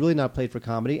there, but it's really not played for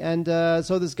comedy. And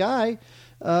so this guy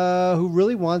who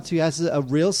really he has a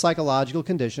real psychological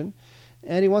condition,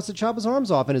 and he wants to chop his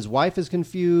arms off, and his wife is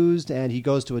confused, and he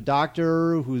goes to a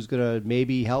doctor who's going to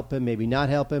maybe help him, maybe not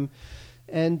help him.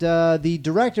 And the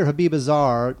director, Habib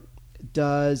Azar,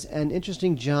 does an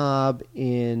interesting job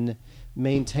in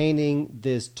maintaining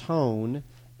this tone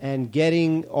and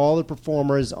getting all the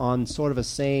performers on on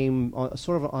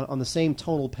the same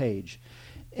tonal page,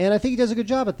 and I think he does a good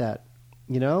job at that.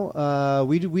 You know,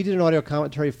 we did an audio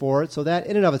commentary for it, so that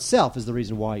in and of itself is the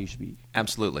reason why you should be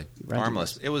Absolutely. renting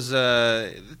Armless. this. It was.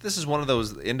 This is one of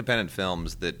those independent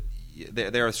films that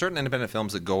there are certain independent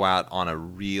films that go out on a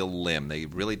real limb. They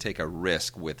really take a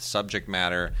risk with subject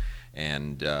matter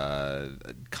and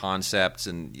concepts,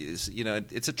 and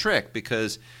it's a trick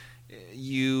because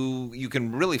you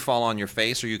can really fall on your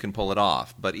face or you can pull it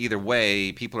off. But either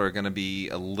way, people are going to be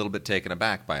a little bit taken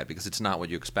aback by it because it's not what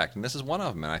you expect. And this is one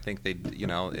of them. And I think you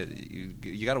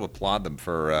got to applaud them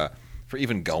for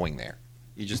even going there.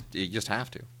 You just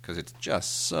have to because it's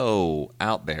just so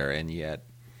out there, and yet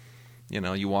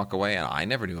you walk away. And I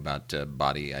never knew about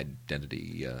body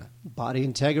identity, Body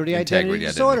integrity identity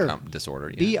disorder.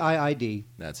 Yeah. BIID.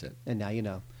 That's it. And now you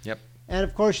know. Yep. And,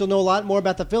 of course, you'll know a lot more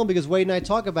about the film because Wade and I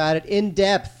talk about it in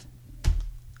depth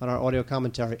on our audio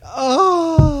commentary.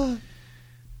 Oh!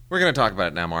 We're going to talk about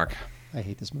it now, Mark. I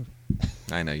hate this movie.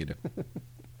 I know you do.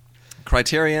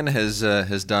 Criterion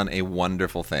has done a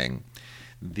wonderful thing.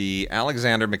 The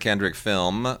Alexander McKendrick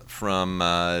film from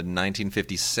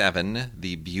 1957,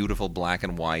 the beautiful black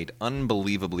and white,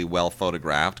 unbelievably well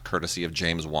photographed, courtesy of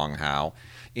James Wong Howe,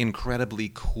 incredibly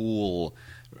cool,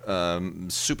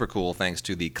 super cool thanks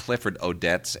to the Clifford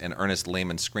Odets and Ernest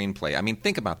Lehman screenplay. I mean,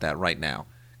 think about that right now.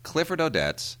 Clifford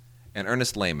Odets and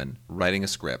Ernest Lehman writing a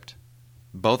script.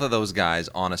 Both of those guys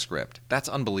on a script. That's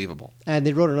unbelievable. And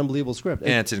they wrote an unbelievable script.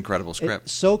 And it's an incredible script.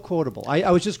 It's so quotable.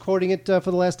 I was just quoting it for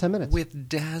the last 10 minutes. With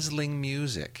dazzling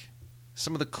music.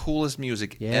 Some of the coolest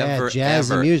music ever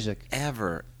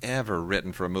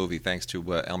written for a movie, thanks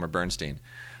to Elmer Bernstein.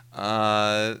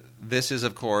 This is,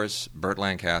 of course, Burt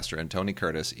Lancaster and Tony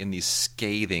Curtis in the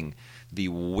scathing, the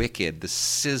wicked, the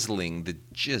sizzling, the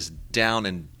just down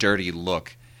and dirty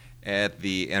look at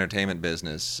the entertainment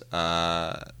business,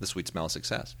 the sweet smell of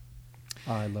success.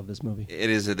 Oh, I love this movie.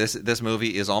 It is this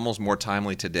movie is almost more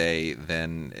timely today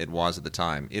than it was at the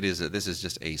time. This is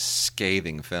just a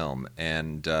scathing film,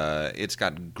 and it's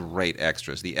got great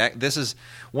extras. This is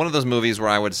one of those movies where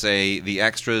I would say the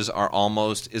extras are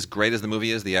almost as great as the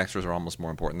movie is. The extras are almost more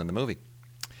important than the movie.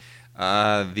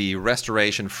 The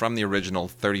restoration from the original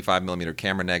 35mm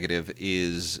camera negative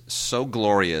is so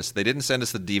glorious. They didn't send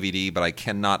us the DVD, but I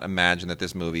cannot imagine that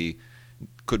this movie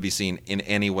could be seen in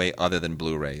any way other than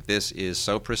Blu-ray. This is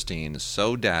so pristine,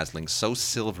 so dazzling, so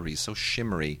silvery, so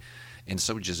shimmery, and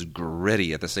so just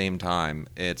gritty at the same time.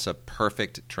 It's a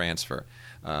perfect transfer.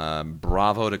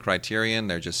 Bravo to Criterion.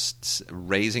 They're just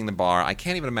raising the bar. I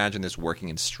can't even imagine this working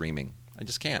in streaming. I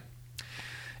just can't.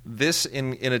 This,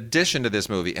 in addition to this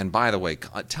movie, and by the way,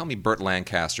 tell me Burt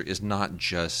Lancaster is not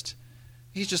just...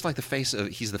 He's just like the face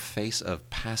of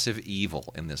passive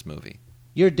evil in this movie.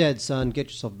 You're dead, son. Get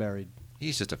yourself buried.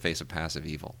 He's just a face of passive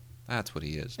evil. That's what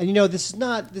he is. And this is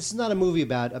not a movie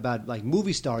about like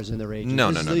movie stars in their age. No.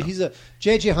 He's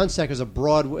J.J. Hunsaker's a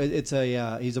Broadway.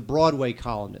 He's a Broadway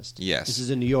columnist. Yes. This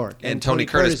is in New York. And Tony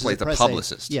Curtis plays the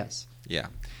publicist. Yes. Yeah.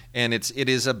 And it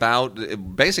is about,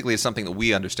 basically it's something that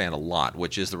we understand a lot,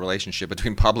 which is the relationship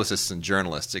between publicists and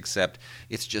journalists, except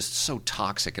it's just so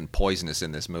toxic and poisonous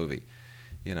in this movie.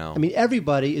 I mean,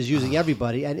 everybody is using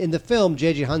everybody, and in the film,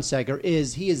 J.J. Hunsaker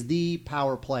is the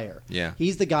power player. Yeah.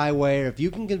 He's the guy where if you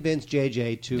can convince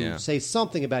J.J. to say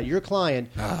something about your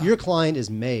client is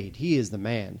made. He is the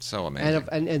man. So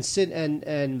amazing.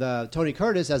 And Tony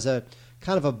Curtis as a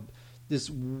kind of this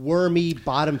wormy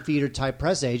bottom feeder type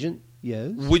press agent.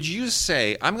 Yes. Would you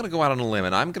say, I'm going to go out on a limb,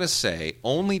 and I'm going to say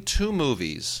only 2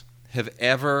 movies have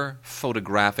ever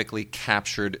photographically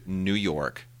captured New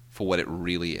York for what it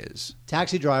really is.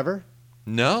 Taxi Driver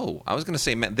No, I was going to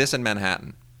say this in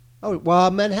Manhattan. Oh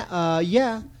well,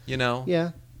 yeah, You know,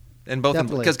 yeah. and both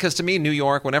Definitely. because to me, New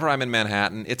York, whenever I'm in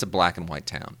Manhattan, it's a black and white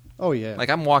town. Oh yeah. Like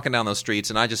I'm walking down those streets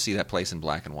and I just see that place in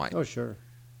black and white. Oh sure.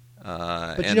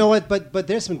 But and you know what? But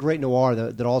there's some great noir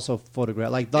that also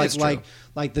photograph It's true.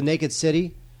 like The Naked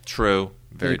City. True,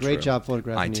 very Did a great true. job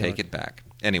photographing I New take York. it back.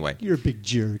 Anyway, You're a big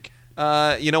jerk.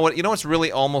 you know what? You know what's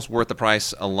really almost worth the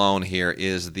price alone here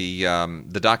is the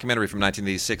documentary from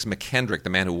 1986, McKendrick, The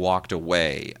Man Who Walked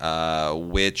Away,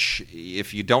 which,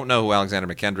 if you don't know who Alexander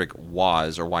McKendrick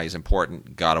was or why he's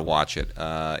important, gotta watch it.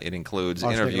 It includes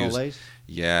interviews.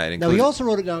 Yeah, it Now includes. he also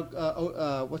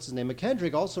wrote what's his name?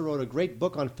 McKendrick also wrote a great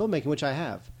book on filmmaking, which I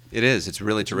have. It is. It's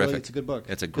really terrific. It's a good book.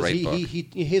 It's a great book.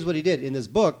 Here's what he did in this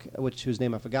book, whose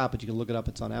name I forgot, but you can look it up.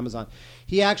 It's on Amazon.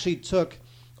 He actually took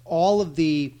all of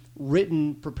the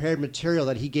written, prepared material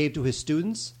that he gave to his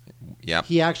students. Yep.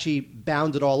 He actually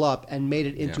bound it all up and made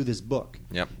it into Yep. this book.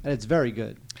 Yep. And it's very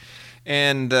good.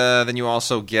 And then you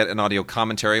also get an audio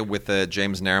commentary with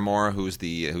James Naramore,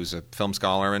 who's a film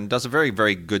scholar and does a very,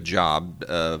 very good job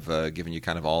of giving you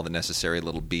kind of all the necessary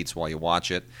little beats while you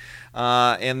watch it.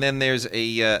 And then there's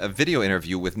a video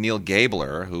interview with Neil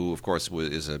Gabler, who, of course,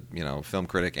 is a film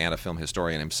critic and a film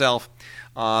historian himself.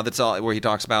 That's all where he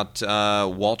talks about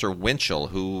Walter Winchell,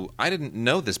 who I didn't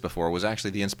know this before was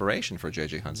actually the inspiration for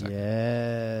J.J. Hunsaker.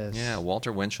 Yes. Yeah,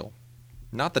 Walter Winchell,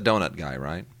 not the donut guy,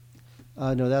 right?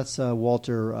 No, that's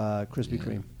Walter Krispy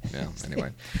Kreme. Yeah,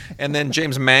 anyway. And then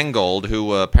James Mangold,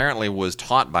 who apparently was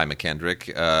taught by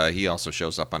McKendrick, he also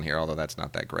shows up on here, although that's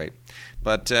not that great.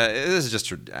 But this is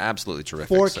just absolutely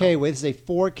terrific. 4K. So Wait, this is a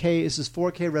 4K. This is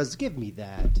 4K res. Give me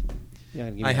that. Yeah,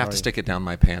 give me I that have to already. stick it down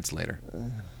my pants later.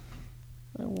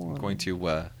 I want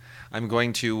I'm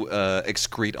going to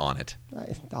excrete on it.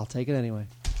 I'll take it anyway.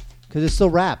 Because it's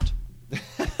still wrapped.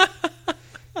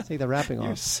 Take the wrapping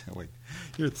You're off. silly.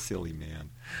 You're a silly man.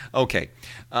 Okay.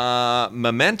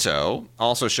 Memento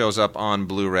also shows up on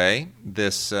Blu-ray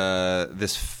this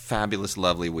fabulous,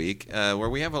 lovely week, where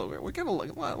we get a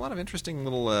lot of interesting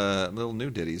little new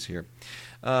ditties here.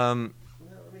 Let me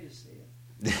just see it.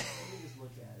 Let me just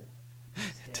look at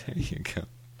it. There you go.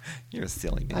 You're a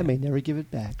silly man. I may never give it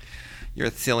back. You're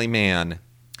a silly man.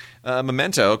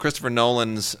 Memento, Christopher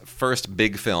Nolan's first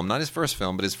big film. Not his first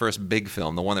film, but his first big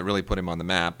film, the one that really put him on the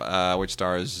map, which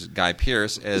stars Guy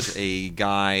Pearce as a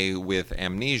guy with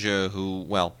amnesia who,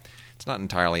 well, it's not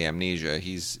entirely amnesia.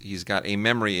 He's got a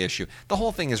memory issue. The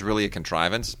whole thing is really a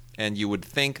contrivance, and you would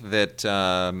think that,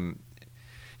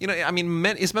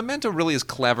 is Memento really as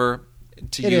clever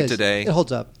to It you is. today? It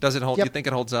holds up. Does it hold? Yep. You think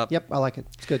it holds up? Yep, I like it.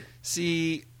 It's good.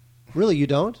 See, Really, you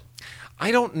don't?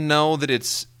 I don't know that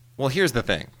it's... Well, here's the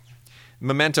thing.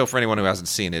 Memento, for anyone who hasn't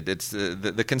seen it, it's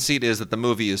the conceit is that the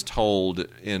movie is told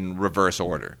in reverse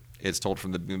order. It's told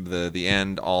from the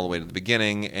end all the way to the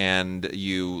beginning, and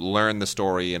you learn the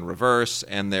story in reverse.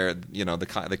 And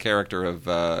the character of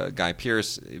Guy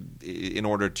Pearce, in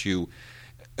order to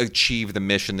achieve the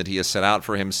mission that he has set out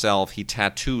for himself, he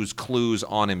tattoos clues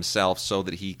on himself so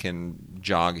that he can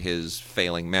jog his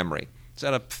failing memory. Is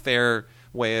that a fair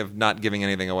way of not giving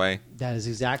anything away? That is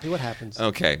exactly what happens.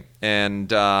 Okay,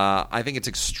 and I think it's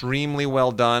extremely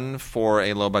well done for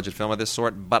a low-budget film of this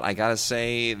sort, but I gotta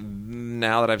say,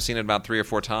 now that I've seen it about 3 or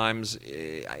 4 times,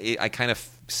 I kind of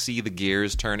see the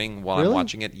gears turning while I'm Really?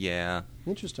 watching it. Yeah,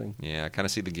 Interesting. I kind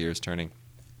of see the gears turning.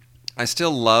 I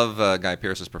still love Guy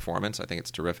Pearce's performance. I think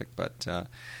it's terrific, but I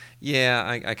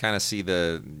kind of see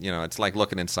it's like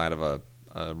looking inside of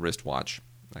a wristwatch.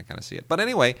 I kind of see it. But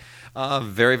anyway,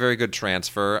 very, very good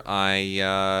transfer.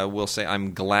 I will say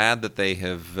I'm glad that they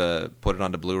have put it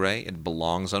onto Blu-ray. It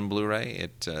belongs on Blu-ray.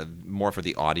 It more for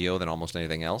the audio than almost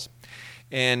anything else.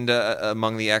 And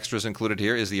among the extras included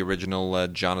here is the original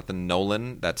Jonathan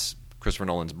Nolan. That's Christopher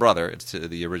Nolan's brother. It's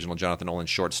the original Jonathan Nolan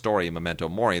short story, Memento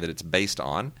Mori, that it's based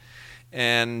on.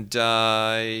 And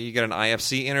you get an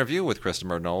IFC interview with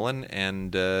Christopher Nolan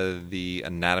and the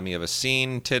Anatomy of a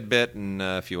Scene tidbit and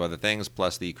a few other things,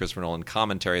 plus the Christopher Nolan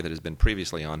commentary that has been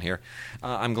previously on here.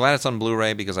 I'm glad it's on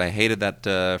Blu-ray because I hated that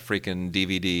freaking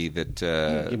DVD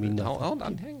that... Give me nothing. Hold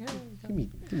on. Hang on. Give me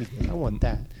I want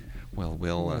that. Well,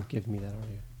 we'll... Give me that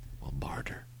audio. we'll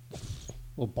barter.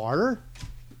 Well, barter?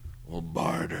 We'll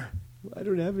barter. I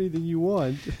don't have anything you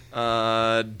want.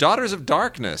 Daughters of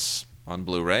Darkness on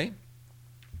Blu-ray.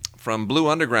 From Blue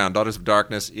Underground, Daughters of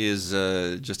Darkness is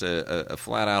just a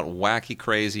flat-out wacky,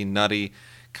 crazy, nutty,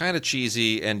 kind of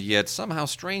cheesy, and yet somehow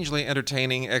strangely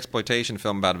entertaining exploitation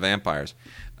film about vampires.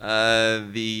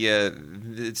 This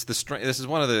is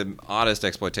one of the oddest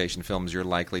exploitation films you're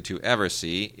likely to ever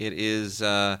see. It is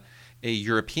a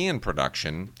European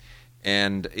production,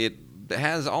 and it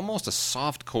has almost a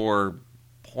softcore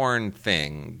porn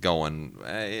thing going,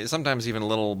 sometimes even a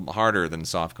little harder than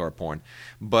softcore porn.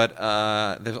 But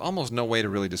there's almost no way to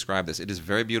really describe this. It is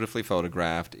very beautifully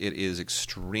photographed. It is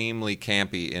extremely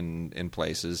campy in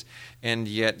places, and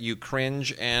yet you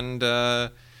cringe and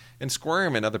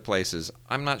squirm in other places.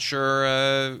 I'm not sure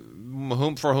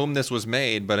for whom this was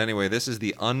made, but anyway, this is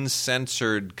the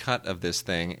uncensored cut of this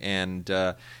thing, and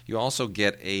you also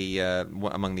get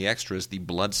among the extras the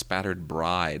blood-spattered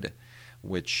bride,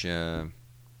 which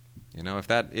if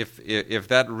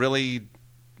that really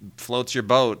floats your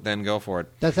boat, then go for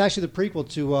it. That's actually the prequel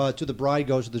to The Bride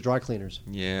Goes to the Dry Cleaners.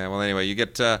 Yeah. Well, anyway, you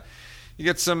get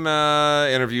some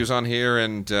interviews on here,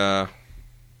 and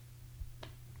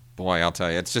boy, I'll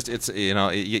tell you,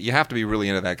 you have to be really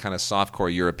into that kind of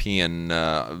softcore European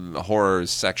horror,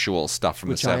 sexual stuff from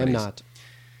the 70s. Which I am not.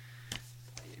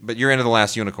 But you're into The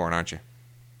Last Unicorn, aren't you?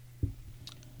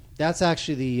 That's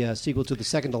actually the sequel to the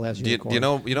second to last Unicorn.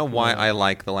 Do you know why I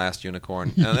like The Last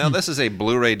Unicorn? Now, this is a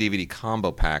Blu-ray DVD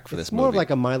combo pack for this movie. It's more of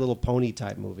like a My Little Pony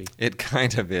type movie. It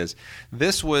kind of is.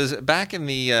 This was back in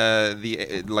the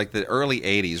early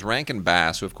 '80s. Rankin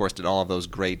Bass, who of course did all of those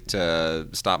great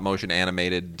stop motion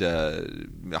animated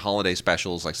holiday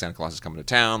specials like Santa Claus is Coming to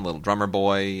Town, Little Drummer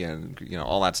Boy, and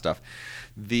all that stuff.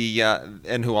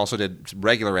 And who also did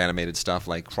regular animated stuff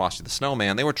like Frosty the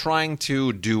Snowman. They were trying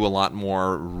to do a lot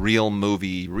more real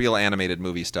animated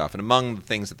movie stuff. And among the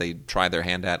things that they tried their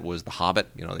hand at was The Hobbit.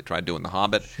 They tried doing The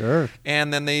Hobbit. Sure.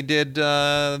 And then they did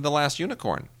The Last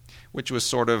Unicorn, which was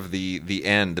sort of the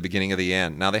beginning of the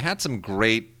end. Now, they had some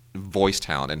great voice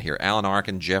talent in here. Alan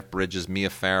Arkin, Jeff Bridges, Mia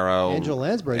Farrow, Angela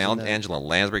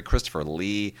Lansbury, Christopher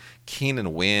Lee,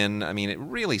 Keenan Wynn. I mean, it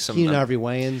really some Keenan Harvey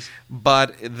Wayans.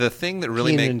 But the thing that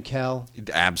really Keenan and Kel.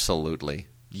 Absolutely.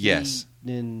 Yes.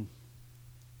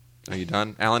 Are you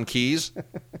done? Alan Keyes?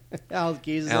 Alan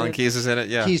Keyes is in it,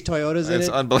 yeah. Keyes Toyota's in it. It's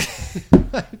unbelievable.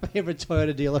 My favorite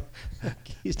Toyota dealer.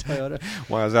 Keyes Toyota.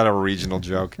 Wow, is that a regional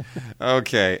joke?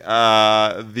 Okay.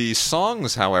 The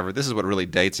songs, however, this is what really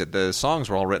dates it. The songs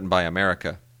were all written by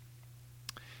America,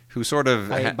 who sort of...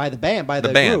 By the band, by the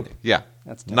band, group. yeah.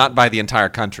 That's not by the entire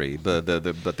country, but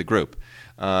the group.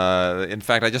 In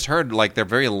fact, I just heard their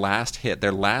very last hit,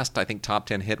 their last, I think, top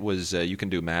 10 hit was You Can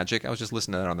Do Magic. I was just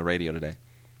listening to that on the radio today.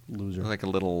 Loser. Like a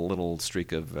little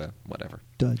streak of whatever.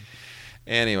 Dud.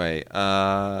 Anyway,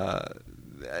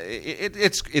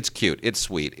 it's cute. It's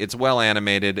sweet. It's well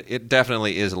animated. It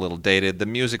definitely is a little dated. The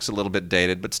music's a little bit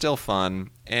dated, but still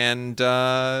fun. And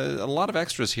a lot of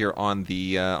extras here on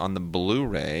the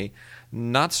Blu-ray.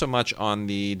 Not so much on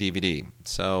the DVD.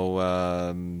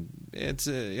 So it's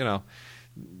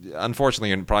unfortunately,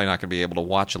 you're probably not going to be able to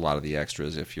watch a lot of the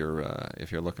extras if you're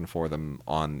looking for them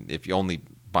if you only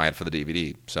buy it for the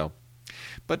DVD. So,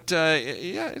 but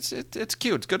yeah, it's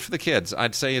cute. It's good for the kids.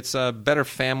 I'd say it's a better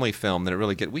family film than it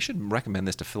really gets. We should recommend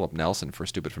this to Philip Nelson for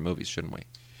Stupid for Movies, shouldn't we?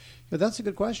 Yeah, that's a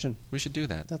good question. We should do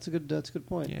that. That's a good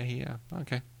point. Yeah.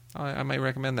 Okay, I might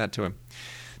recommend that to him.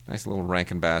 Nice little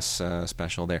Rankin Bass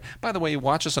special there. By the way,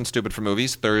 watch us on Stupid for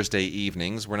Movies Thursday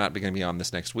evenings. We're not going to be on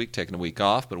this next week, taking a week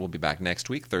off, but we'll be back next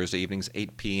week, Thursday evenings,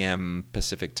 8 p.m.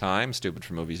 Pacific time,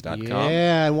 stupidformovies.com.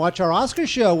 Yeah, and watch our Oscar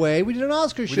show, Wade. We did an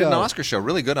Oscar show. We did an Oscar show,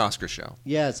 really good Oscar show.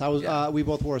 Yes, I was. Yeah. We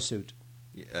both wore a suit.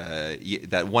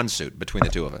 That one suit between the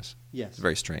two of us. Yes. It's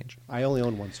very strange. I only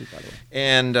own one suit, by the way.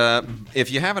 And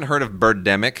if you haven't heard of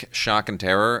Birdemic, Shock and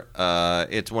Terror,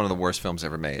 it's one of the worst films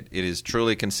ever made. It is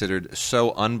truly considered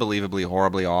so unbelievably,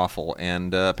 horribly awful.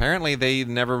 And apparently they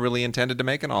never really intended to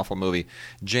make an awful movie.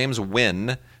 James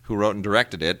Nguyen, who wrote and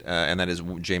directed it, and that is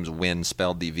James Nguyen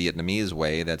spelled the Vietnamese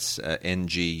way, that's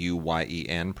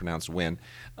Nguyen, pronounced Nguyen,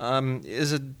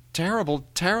 is a terrible,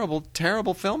 terrible,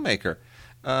 terrible filmmaker.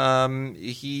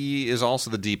 He is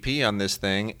also the DP on this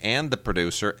thing, and the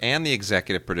producer, and the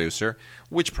executive producer,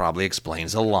 which probably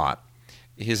explains a lot.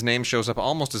 His name shows up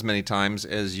almost as many times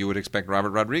as you would expect Robert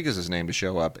Rodriguez's name to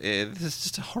show up. This is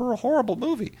just a horrible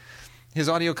movie. His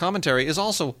audio commentary is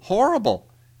also horrible.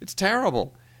 It's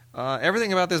terrible.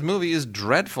 Everything about this movie is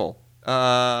dreadful,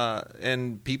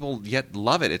 and people yet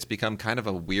love it. It's become kind of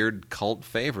a weird cult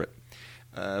favorite.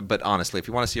 But honestly, if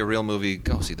you want to see a real movie,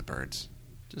 go see The Birds.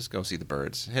 Just go see The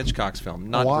Birds. Hitchcock's film.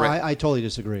 Not great. I totally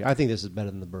disagree. I think this is better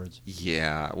than The Birds.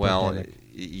 Yeah, well,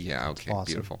 yeah, okay, awesome.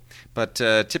 Beautiful. But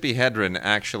Tippi Hedren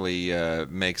actually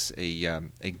makes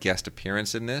a guest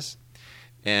appearance in this.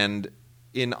 And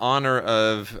in honor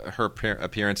of her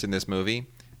appearance in this movie,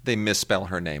 they misspell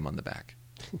her name on the back.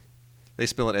 They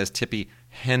spell it as Tippi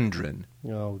Hendren.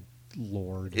 Oh,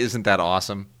 Lord. Isn't that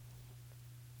awesome?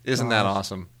 Isn't that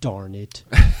awesome? Darn it.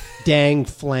 Dang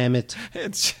flammit.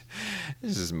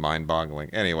 This is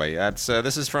mind-boggling. Anyway,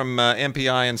 this is from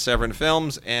MPI and Severin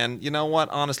Films, and you know what?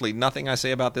 Honestly, nothing I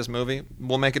say about this movie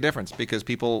will make a difference because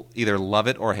people either love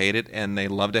it or hate it, and they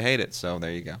love to hate it. So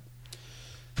there you go.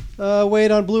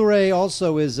 Wait, on Blu-ray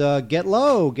also is Get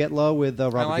Low. Get Low with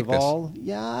Robert like Duvall. This.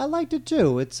 Yeah, I liked it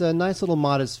too. It's a nice little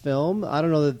modest film. I don't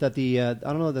know that the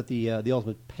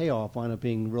ultimate payoff wound up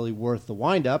being really worth the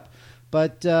wind-up,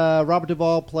 but Robert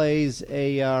Duvall plays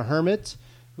a hermit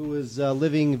who is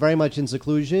living very much in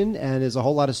seclusion, and there's a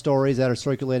whole lot of stories that are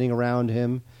circulating around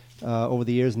him over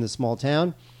the years in this small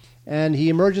town. And he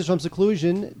emerges from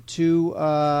seclusion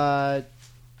because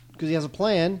he has a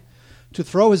plan to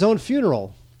throw his own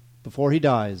funeral before he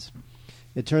dies.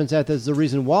 It turns out there's the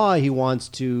reason why he wants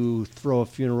to throw a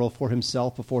funeral for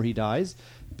himself before he dies,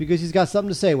 because he's got something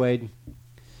to say, Wade.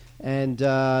 And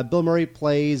Bill Murray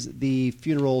plays the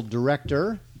funeral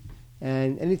director.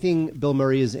 And anything Bill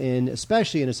Murray is in,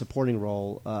 especially in a supporting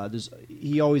role,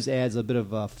 he always adds a bit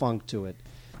of funk to it,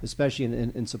 especially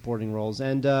in supporting roles.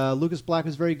 And Lucas Black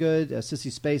was very good.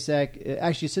 Sissy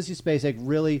Spacek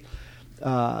really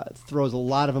throws a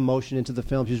lot of emotion into the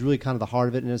film. She's really kind of the heart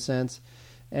of it in a sense.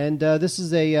 And this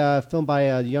is a film by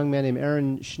a young man named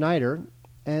Aaron Schneider,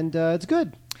 and it's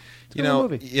good. You know,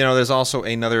 there's also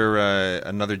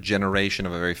another generation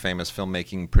of a very famous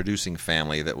filmmaking producing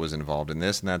family that was involved in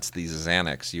this, and that's the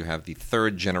Zanucks. You have the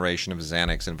third generation of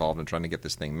Zanucks involved in trying to get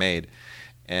this thing made.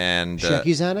 And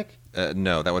Shecky Zanuck?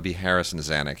 No, that would be Harrison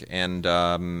Zanuck. And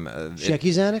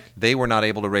Shecky Zanuck? They were not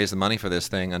able to raise the money for this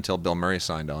thing until Bill Murray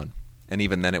signed on, and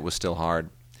even then it was still hard.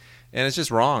 And it's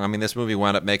just wrong. I mean, this movie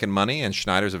wound up making money, and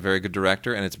Schneider's a very good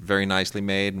director, and it's very nicely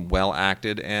made and well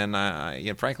acted. And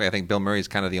frankly, I think Bill Murray's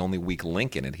kind of the only weak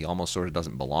link in it. He almost sort of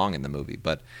doesn't belong in the movie.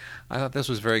 But I thought this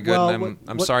was very good, and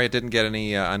I'm sorry it didn't get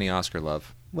any Oscar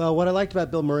love. Well, what I liked about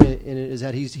Bill Murray in it is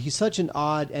that he's such an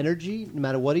odd energy, no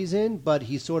matter what he's in, but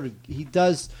he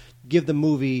does give the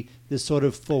movie this sort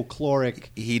of folkloric,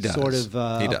 sort of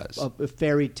a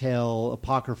fairy tale,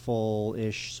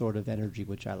 apocryphal-ish sort of energy,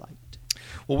 which I liked.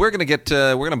 Well, we're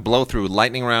gonna blow through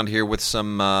lightning round here with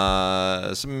some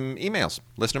emails,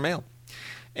 listener mail.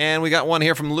 And we got one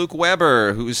here from Luke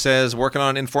Weber, who says, working on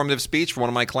an informative speech for one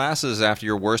of my classes after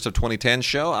your Worst of 2010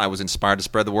 show, I was inspired to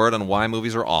spread the word on why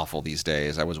movies are awful these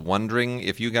days. I was wondering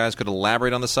if you guys could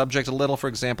elaborate on the subject a little. For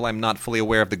example, I'm not fully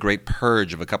aware of the Great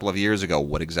Purge of a couple of years ago.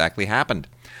 What exactly happened?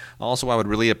 Also, I would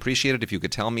really appreciate it if you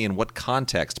could tell me in what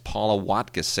context Paula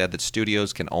Watkis said that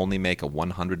studios can only make a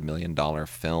 $100 million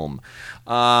film.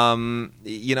 And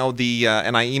I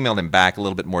emailed him back a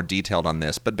little bit more detailed on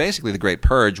this, but basically the Great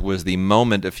Purge was the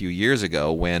moment a few years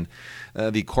ago when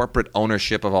the corporate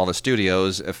ownership of all the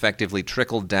studios effectively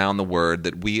trickled down the word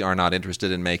that we are not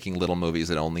interested in making little movies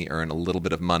that only earn a little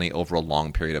bit of money over a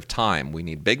long period of time. We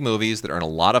need big movies that earn a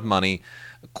lot of money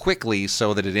quickly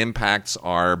so that it impacts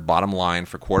our bottom line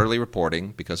for quarterly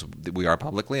reporting because we are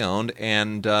publicly owned,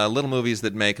 and little movies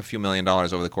that make a few $1 million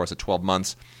over the course of 12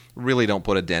 months really don't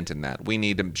put a dent in that. We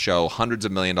need to show hundreds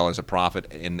of $1 million of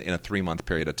profit in a 3-month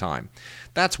period of time.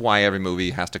 That's why every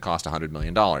movie has to cost $100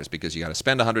 million, because you got to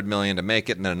spend $100 million to make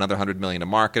it and then another $100 million to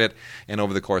market it, and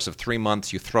over the course of 3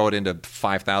 months you throw it into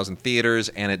 5,000 theaters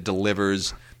and it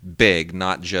delivers big,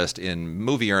 not just in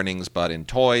movie earnings, but in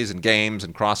toys and games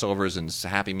and crossovers and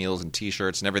Happy Meals and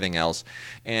T-shirts and everything else.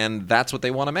 And that's what they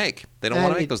want to make. They don't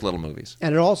want to make those little movies.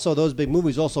 And those big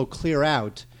movies also clear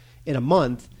out in a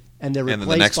month, and they're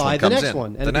replaced by the next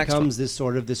one. And it becomes this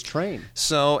train.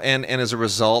 So, and as a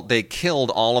result, they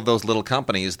killed all of those little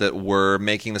companies that were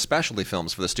making the specialty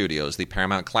films for the studios. The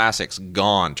Paramount Classics,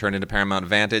 gone. Turned into Paramount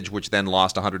Vantage, which then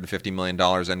lost $150 million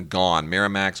and gone.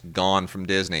 Miramax, gone from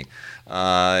Disney.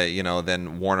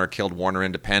 Then Warner killed Warner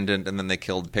Independent, and then they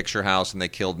killed Picture House, and they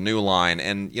killed New Line.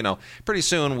 And, pretty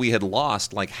soon we had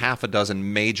lost like half a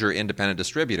dozen major independent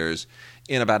distributors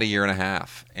in about a year and a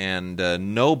half. And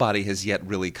nobody has yet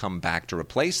really come back to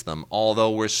replace them,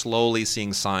 although we're slowly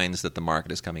seeing signs that the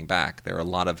market is coming back. There are a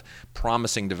lot of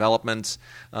promising developments,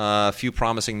 a few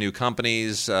promising new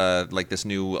companies, like this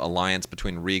new alliance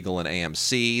between Regal and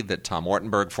AMC that Tom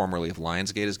Ortenberg, formerly of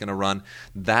Lionsgate, is going to run.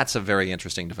 That's a very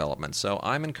interesting development. So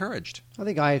I'm encouraged. I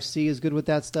think IFC is good with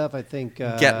that stuff. I think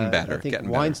getting better. I think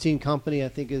Weinstein Company, I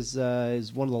think, is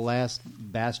one of the last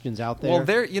bastions out there.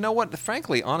 Well, you know what?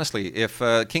 Frankly, honestly, if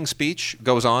King's Speech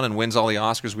goes on and wins all the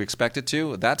Oscars we expect it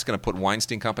to, that's going to put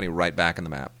Weinstein Company right back in the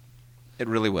map. It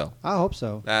really will. I hope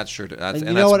so. That's sure.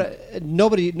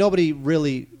 Nobody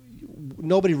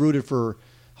rooted for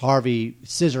Harvey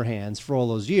Scissorhands for all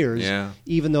those years,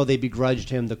 even though they begrudged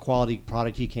him the quality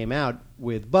product he came out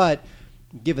with. But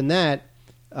given that,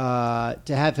 to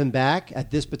have him back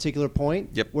at this particular point,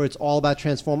 Yep. where it's all about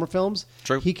Transformer films.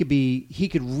 True. He could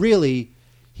really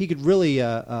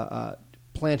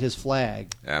plant his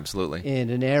flag Absolutely. in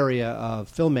an area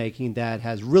of filmmaking that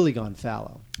has really gone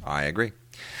fallow. I agree.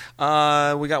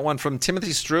 We got one from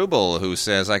Timothy Struble, who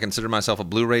says, I consider myself a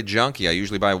Blu-ray junkie. I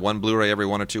usually buy one Blu-ray every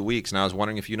 1 or 2 weeks, and I was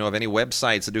wondering if you know of any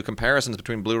websites that do comparisons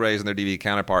between Blu-rays and their DVD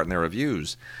counterpart and their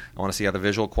reviews. I want to see how the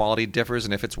visual quality differs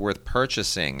and if it's worth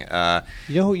purchasing.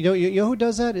 You know who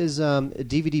does that is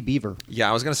DVD Beaver. Yeah,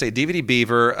 I was going to say DVD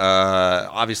Beaver.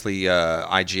 Obviously,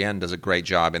 IGN does a great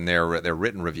job in their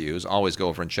written reviews. Always go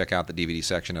over and check out the DVD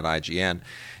section at IGN.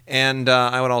 And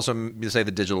I would also say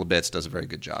the Digital Bits does a very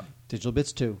good job. Digital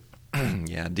Bits too.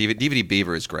 Yeah, DVD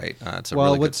Beaver is great. It's a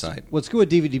really good site. What's good with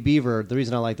DVD Beaver, the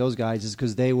reason I like those guys is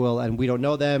because they will, and we don't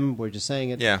know them, we're just saying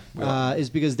it, is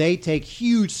because they take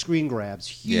huge screen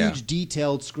grabs,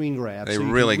 detailed screen grabs. They so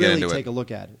you really can get into take it. a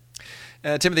look at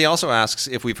it. Timothy also asks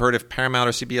if we've heard if Paramount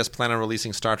or CBS plan on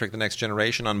releasing Star Trek The Next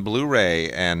Generation on Blu-ray,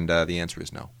 and the answer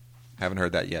is no. Haven't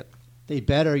heard that yet. They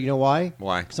better, you know why?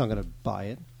 Why? Because I'm going to buy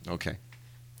it. Okay.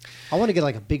 I want to get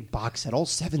like a big box set, all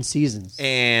 7 seasons.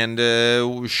 And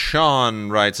Sean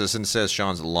writes us and says,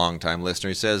 Sean's a long-time listener.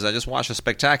 He says, I just watched a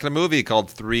spectacular movie called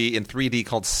 3D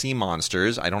called Sea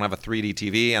Monsters. I don't have a 3D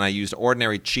TV, and I used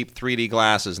ordinary cheap 3D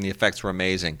glasses, and the effects were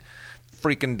amazing.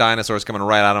 Freaking dinosaurs coming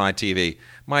right out of my TV.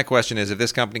 My question is, if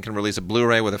this company can release a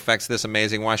Blu-ray with effects this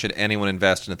amazing, why should anyone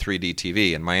invest in a 3D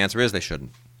TV? And my answer is they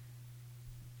shouldn't.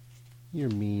 You're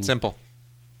mean. Simple.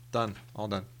 Done. All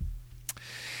done.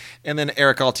 And then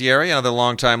Eric Altieri, another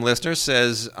longtime listener,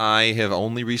 says, I have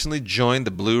only recently joined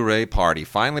the Blu-ray party.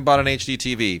 Finally bought an HD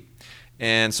TV.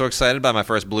 And so excited by my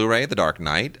first Blu-ray, The Dark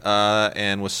Knight,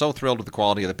 and was so thrilled with the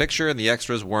quality of the picture, and the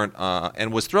extras weren't,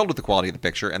 and was thrilled with the quality of the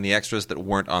picture and the extras that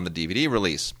weren't on the DVD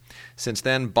release. Since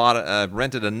then,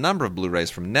 rented a number of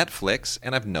Blu-rays from Netflix,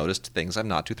 and I've noticed things I'm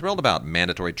not too thrilled about.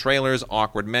 Mandatory trailers,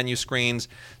 awkward menu screens,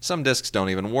 some discs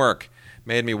don't even work.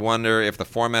 Made me wonder if the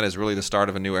format is really the start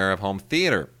of a new era of home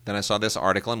theater. Then I saw this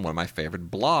article in one of my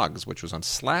favorite blogs, which was on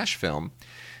Slash Film,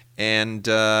 and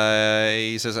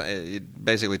he says it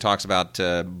basically talks about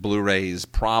Blu-ray's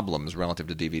problems relative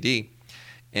to DVD.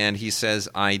 And he says,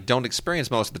 I don't experience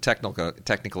most of the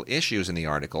technical issues in the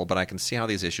article, but I can see how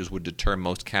these issues would deter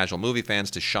most casual movie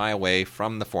fans to shy away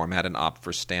from the format and opt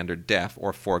for standard def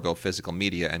or forego physical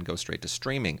media and go straight to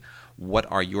streaming. What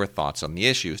are your thoughts on the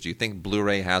issues? Do you think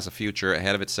Blu-ray has a future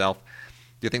ahead of itself?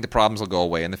 Do you think the problems will go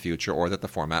away in the future or that the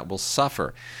format will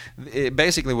suffer?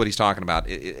 Basically what he's talking about,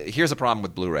 here's a problem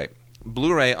with Blu-ray.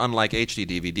 Blu-ray, unlike HD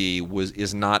DVD,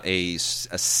 is not a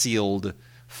sealed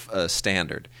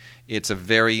standard. It's a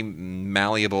very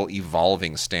malleable,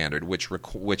 evolving standard,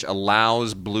 which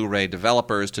allows Blu-ray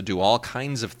developers to do all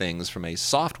kinds of things from a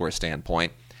software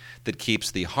standpoint that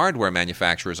keeps the hardware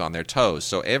manufacturers on their toes.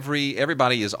 So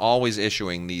everybody is always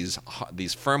issuing these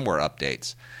firmware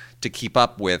updates to keep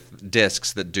up with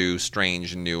discs that do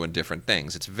strange and new and different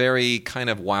things. It's very kind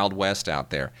of Wild West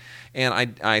out there. And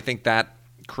I think that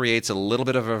creates a little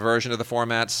bit of a version of the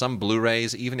format. Some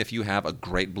Blu-rays, even if you have a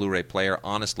great Blu-ray player,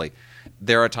 honestly,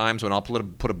 there are times when I'll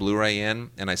put a Blu-ray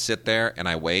in and I sit there and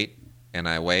I wait and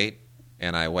I wait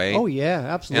and I wait. Oh yeah,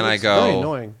 absolutely. And it's very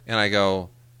annoying. And I go,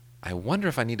 I wonder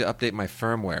if I need to update my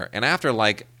firmware. And after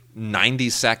like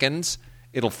 90 seconds,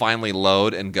 it'll finally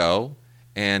load and go,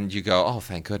 and you go, oh,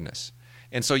 thank goodness.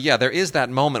 And so yeah, there is that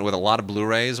moment with a lot of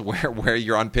Blu-rays where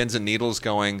you're on pins and needles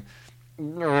going,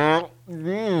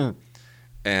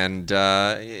 and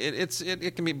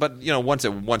it can be, but you know, once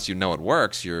you know it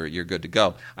works, you're good to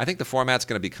go. I think the format's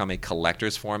going to become a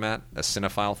collector's format, a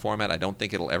cinephile format. I don't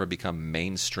think it'll ever become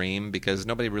mainstream because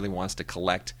nobody really wants to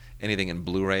collect anything in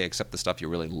Blu-ray except the stuff you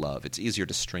really love. It's easier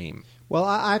to stream. Well,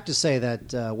 I have to say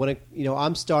that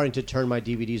I'm starting to turn my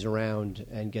DVDs around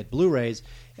and get Blu-rays,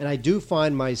 and I do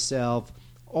find myself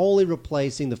only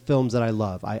replacing the films that I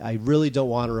love. I really don't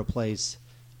want to replace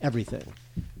everything,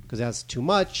 because that's too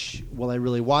much. Will I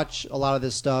really watch a lot of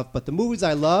this stuff? But the movies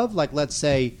I love, like let's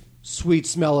say Sweet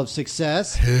Smell of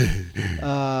Success,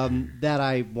 that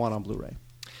I want on Blu-ray.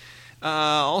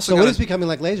 Also, so it is becoming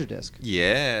like Laserdisc.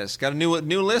 Yes, got a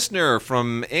new listener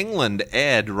from England.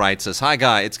 Ed writes us, "Hi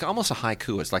guy, it's almost a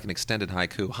haiku. It's like an extended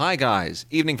haiku. Hi guys,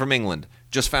 evening from England.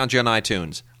 Just found you on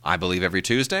iTunes. I believe every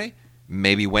Tuesday,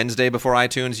 maybe Wednesday before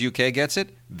iTunes UK gets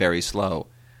it. Very slow.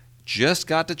 Just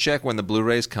got to check when the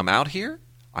Blu-rays come out here.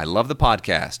 I love the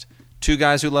podcast. Two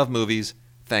guys who love movies.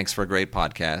 Thanks for a great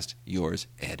podcast. Yours,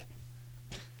 Ed."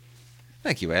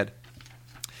 Thank you, Ed.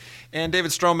 And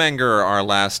David Stromenger, our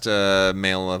last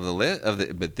mail of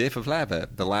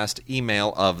the last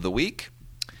email of the week.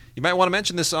 He You might want to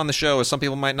mention this on the show, as some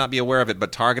people might not be aware of it,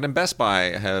 but Target and Best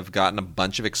Buy have gotten a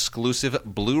bunch of exclusive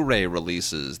Blu-ray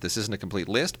releases. This isn't a complete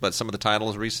list, but some of the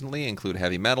titles recently include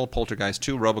Heavy Metal, Poltergeist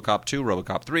 2, RoboCop 2,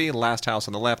 RoboCop 3, Last House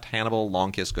on the Left, Hannibal,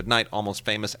 Long Kiss Goodnight, Almost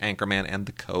Famous, Anchorman, and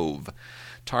The Cove.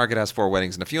 Target has 4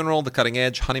 Weddings and a Funeral, The Cutting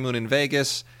Edge, Honeymoon in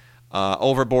Vegas,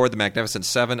 Overboard, The Magnificent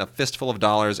Seven, A Fistful of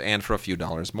Dollars, and For a Few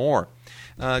Dollars More.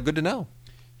 Good to know.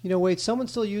 You know, wait, someone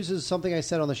still uses something I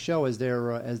said on the show as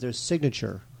their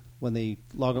signature when they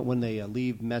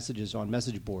leave messages on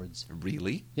message boards.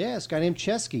 Really? Yeah, this guy named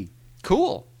Chesky.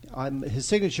 Cool. His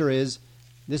signature is,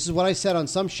 this is what I said on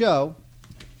some show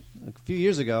a few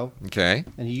years ago. Okay.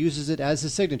 And he uses it as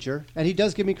his signature, and he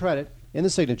does give me credit in the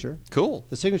signature. Cool.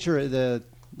 The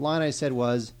line I said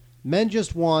was, men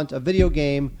just want a video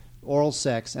game, oral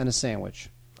sex, and a sandwich.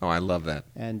 Oh, I love that.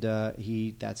 And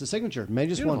that's a signature. Men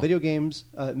just Beautiful. want video games.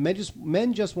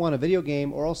 Men just want a video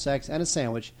game, oral sex, and a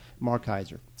sandwich. Mark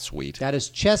Heiser. Sweet. That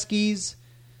is Chesky's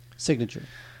signature.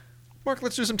 Mark,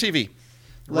 let's do some TV.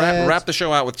 Wrap the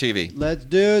show out with TV. Let's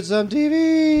do some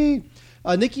TV.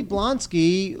 Nikki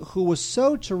Blonsky, who was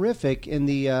so terrific in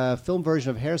the film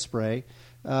version of Hairspray,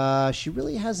 she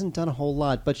really hasn't done a whole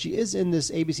lot, but she is in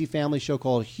this ABC Family show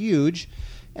called Huge.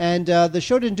 And the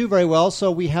show didn't do very well, so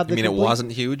we have the... You mean it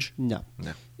wasn't huge? No.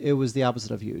 It was the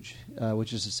opposite of huge,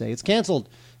 which is to say it's canceled.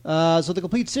 So the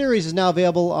complete series is now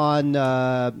available on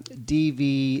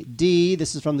DVD.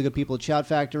 This is from the good people at Shout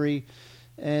Factory.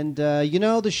 And,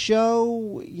 the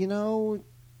show,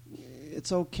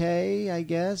 it's okay, I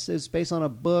guess. It's based on a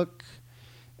book.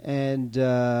 And,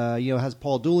 has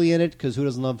Paul Dooley in it, because who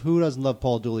doesn't love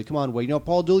Paul Dooley? Come on, wait. You know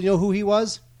Paul Dooley? You know who he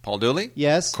was? Paul Dooley?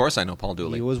 Yes. Of course I know Paul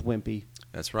Dooley. He was wimpy.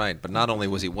 That's right. But not only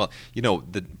was he,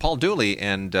 Paul Dooley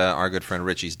and our good friend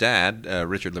Richie's dad,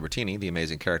 Richard Libertini, the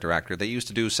amazing character actor, they used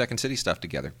to do Second City stuff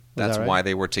together. That's that right? why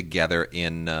they were together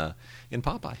in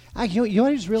Popeye. You know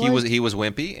I just realized? He was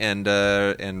wimpy,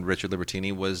 and Richard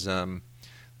Libertini was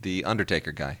the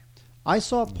Undertaker guy. I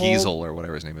saw Paul... Giesel, or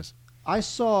whatever his name is. I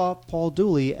saw Paul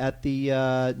Dooley at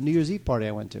the New Year's Eve party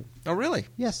I went to. Oh, really?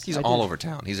 Yes, He's I all did. over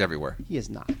town. He's everywhere. He is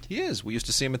not. He is. We used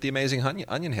to see him at the Amazing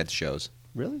Onion Heads shows.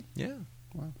 Really? Yeah.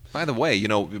 Wow. By the way,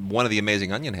 one of the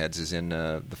Amazing Onion Heads is in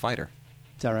The Fighter.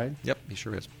 Is that right? Yep, he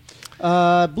sure is.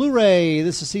 Blu-ray.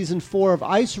 This is season 4 of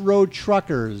Ice Road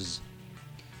Truckers.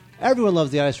 Everyone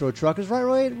loves the Ice Road Truckers,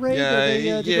 right, Ray?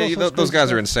 Those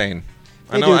guys are insane.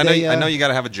 I They know. do. I know you got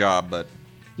to have a job, but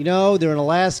they're in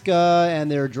Alaska and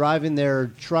they're driving their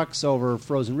trucks over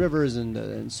frozen rivers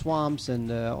and swamps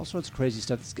and all sorts of crazy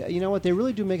stuff. You know what? They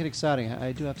really do make it exciting.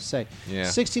 I do have to say. Yeah.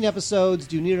 16 episodes.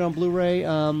 Do you need it on Blu-ray?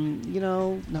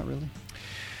 Not really.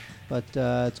 But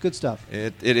it's good stuff.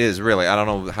 It is, really. I don't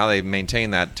know how they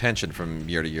maintain that tension from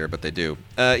year to year, but they do.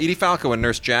 Edie Falco and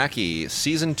Nurse Jackie,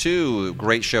 Season 2,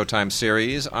 great Showtime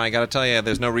series. I got to tell you,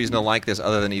 there's no reason to like this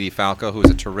other than Edie Falco, who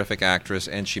is a terrific actress,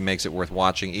 and she makes it worth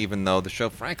watching, even though the show,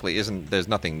 frankly, there's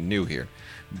nothing new here.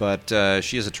 But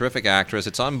she is a terrific actress.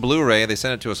 It's on Blu-ray. They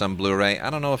sent it to us on Blu-ray. I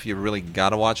don't know if you really got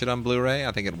to watch it on Blu-ray.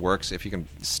 I think it works. If you can,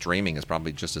 streaming is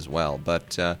probably just as well.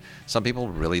 But some people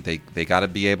really, they got to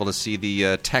be able to see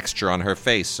the texture on her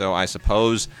face. So I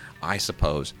suppose.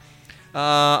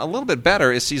 A little bit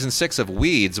better is Season 6 of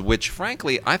Weeds, which,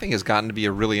 frankly, I think has gotten to be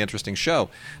a really interesting show.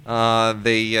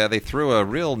 They threw a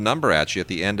real number at you at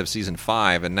the end of Season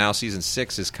 5, and now Season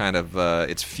 6 is kind of,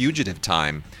 it's fugitive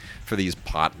time for these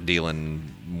pot-dealing,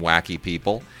 wacky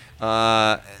people.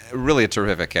 Really a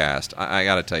terrific cast. I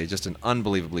got to tell you, just an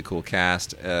unbelievably cool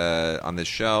cast on this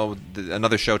show.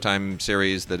 Another Showtime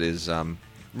series that is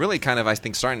really kind of, I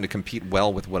think, starting to compete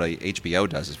well with what HBO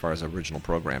does as far as original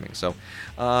programming. So,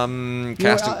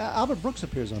 Albert Brooks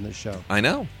appears on this show. I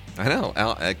know.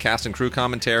 Cast and crew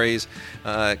commentaries.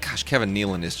 Kevin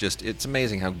Nealon is just, it's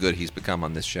amazing how good he's become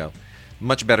on this show.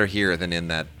 Much better here than in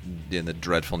the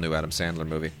dreadful new Adam Sandler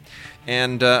movie.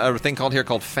 And a thing called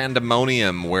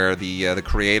Fandemonium, where the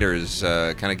creators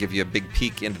kind of give you a big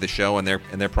peek into the show and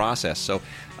their process. So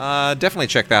definitely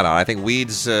check that out. I think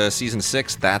Weeds Season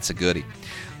 6, that's a goodie.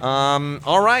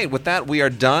 All right, with that, we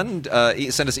are done.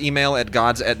 Send us email at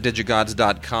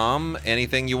gods@digigods.com.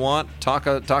 Anything you want, talk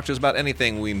to us about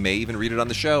anything. We may even read it on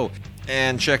the show.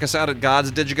 And check us out at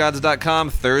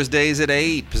gods@digigods.com, Thursdays at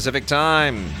 8 Pacific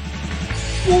Time.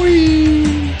 Boing!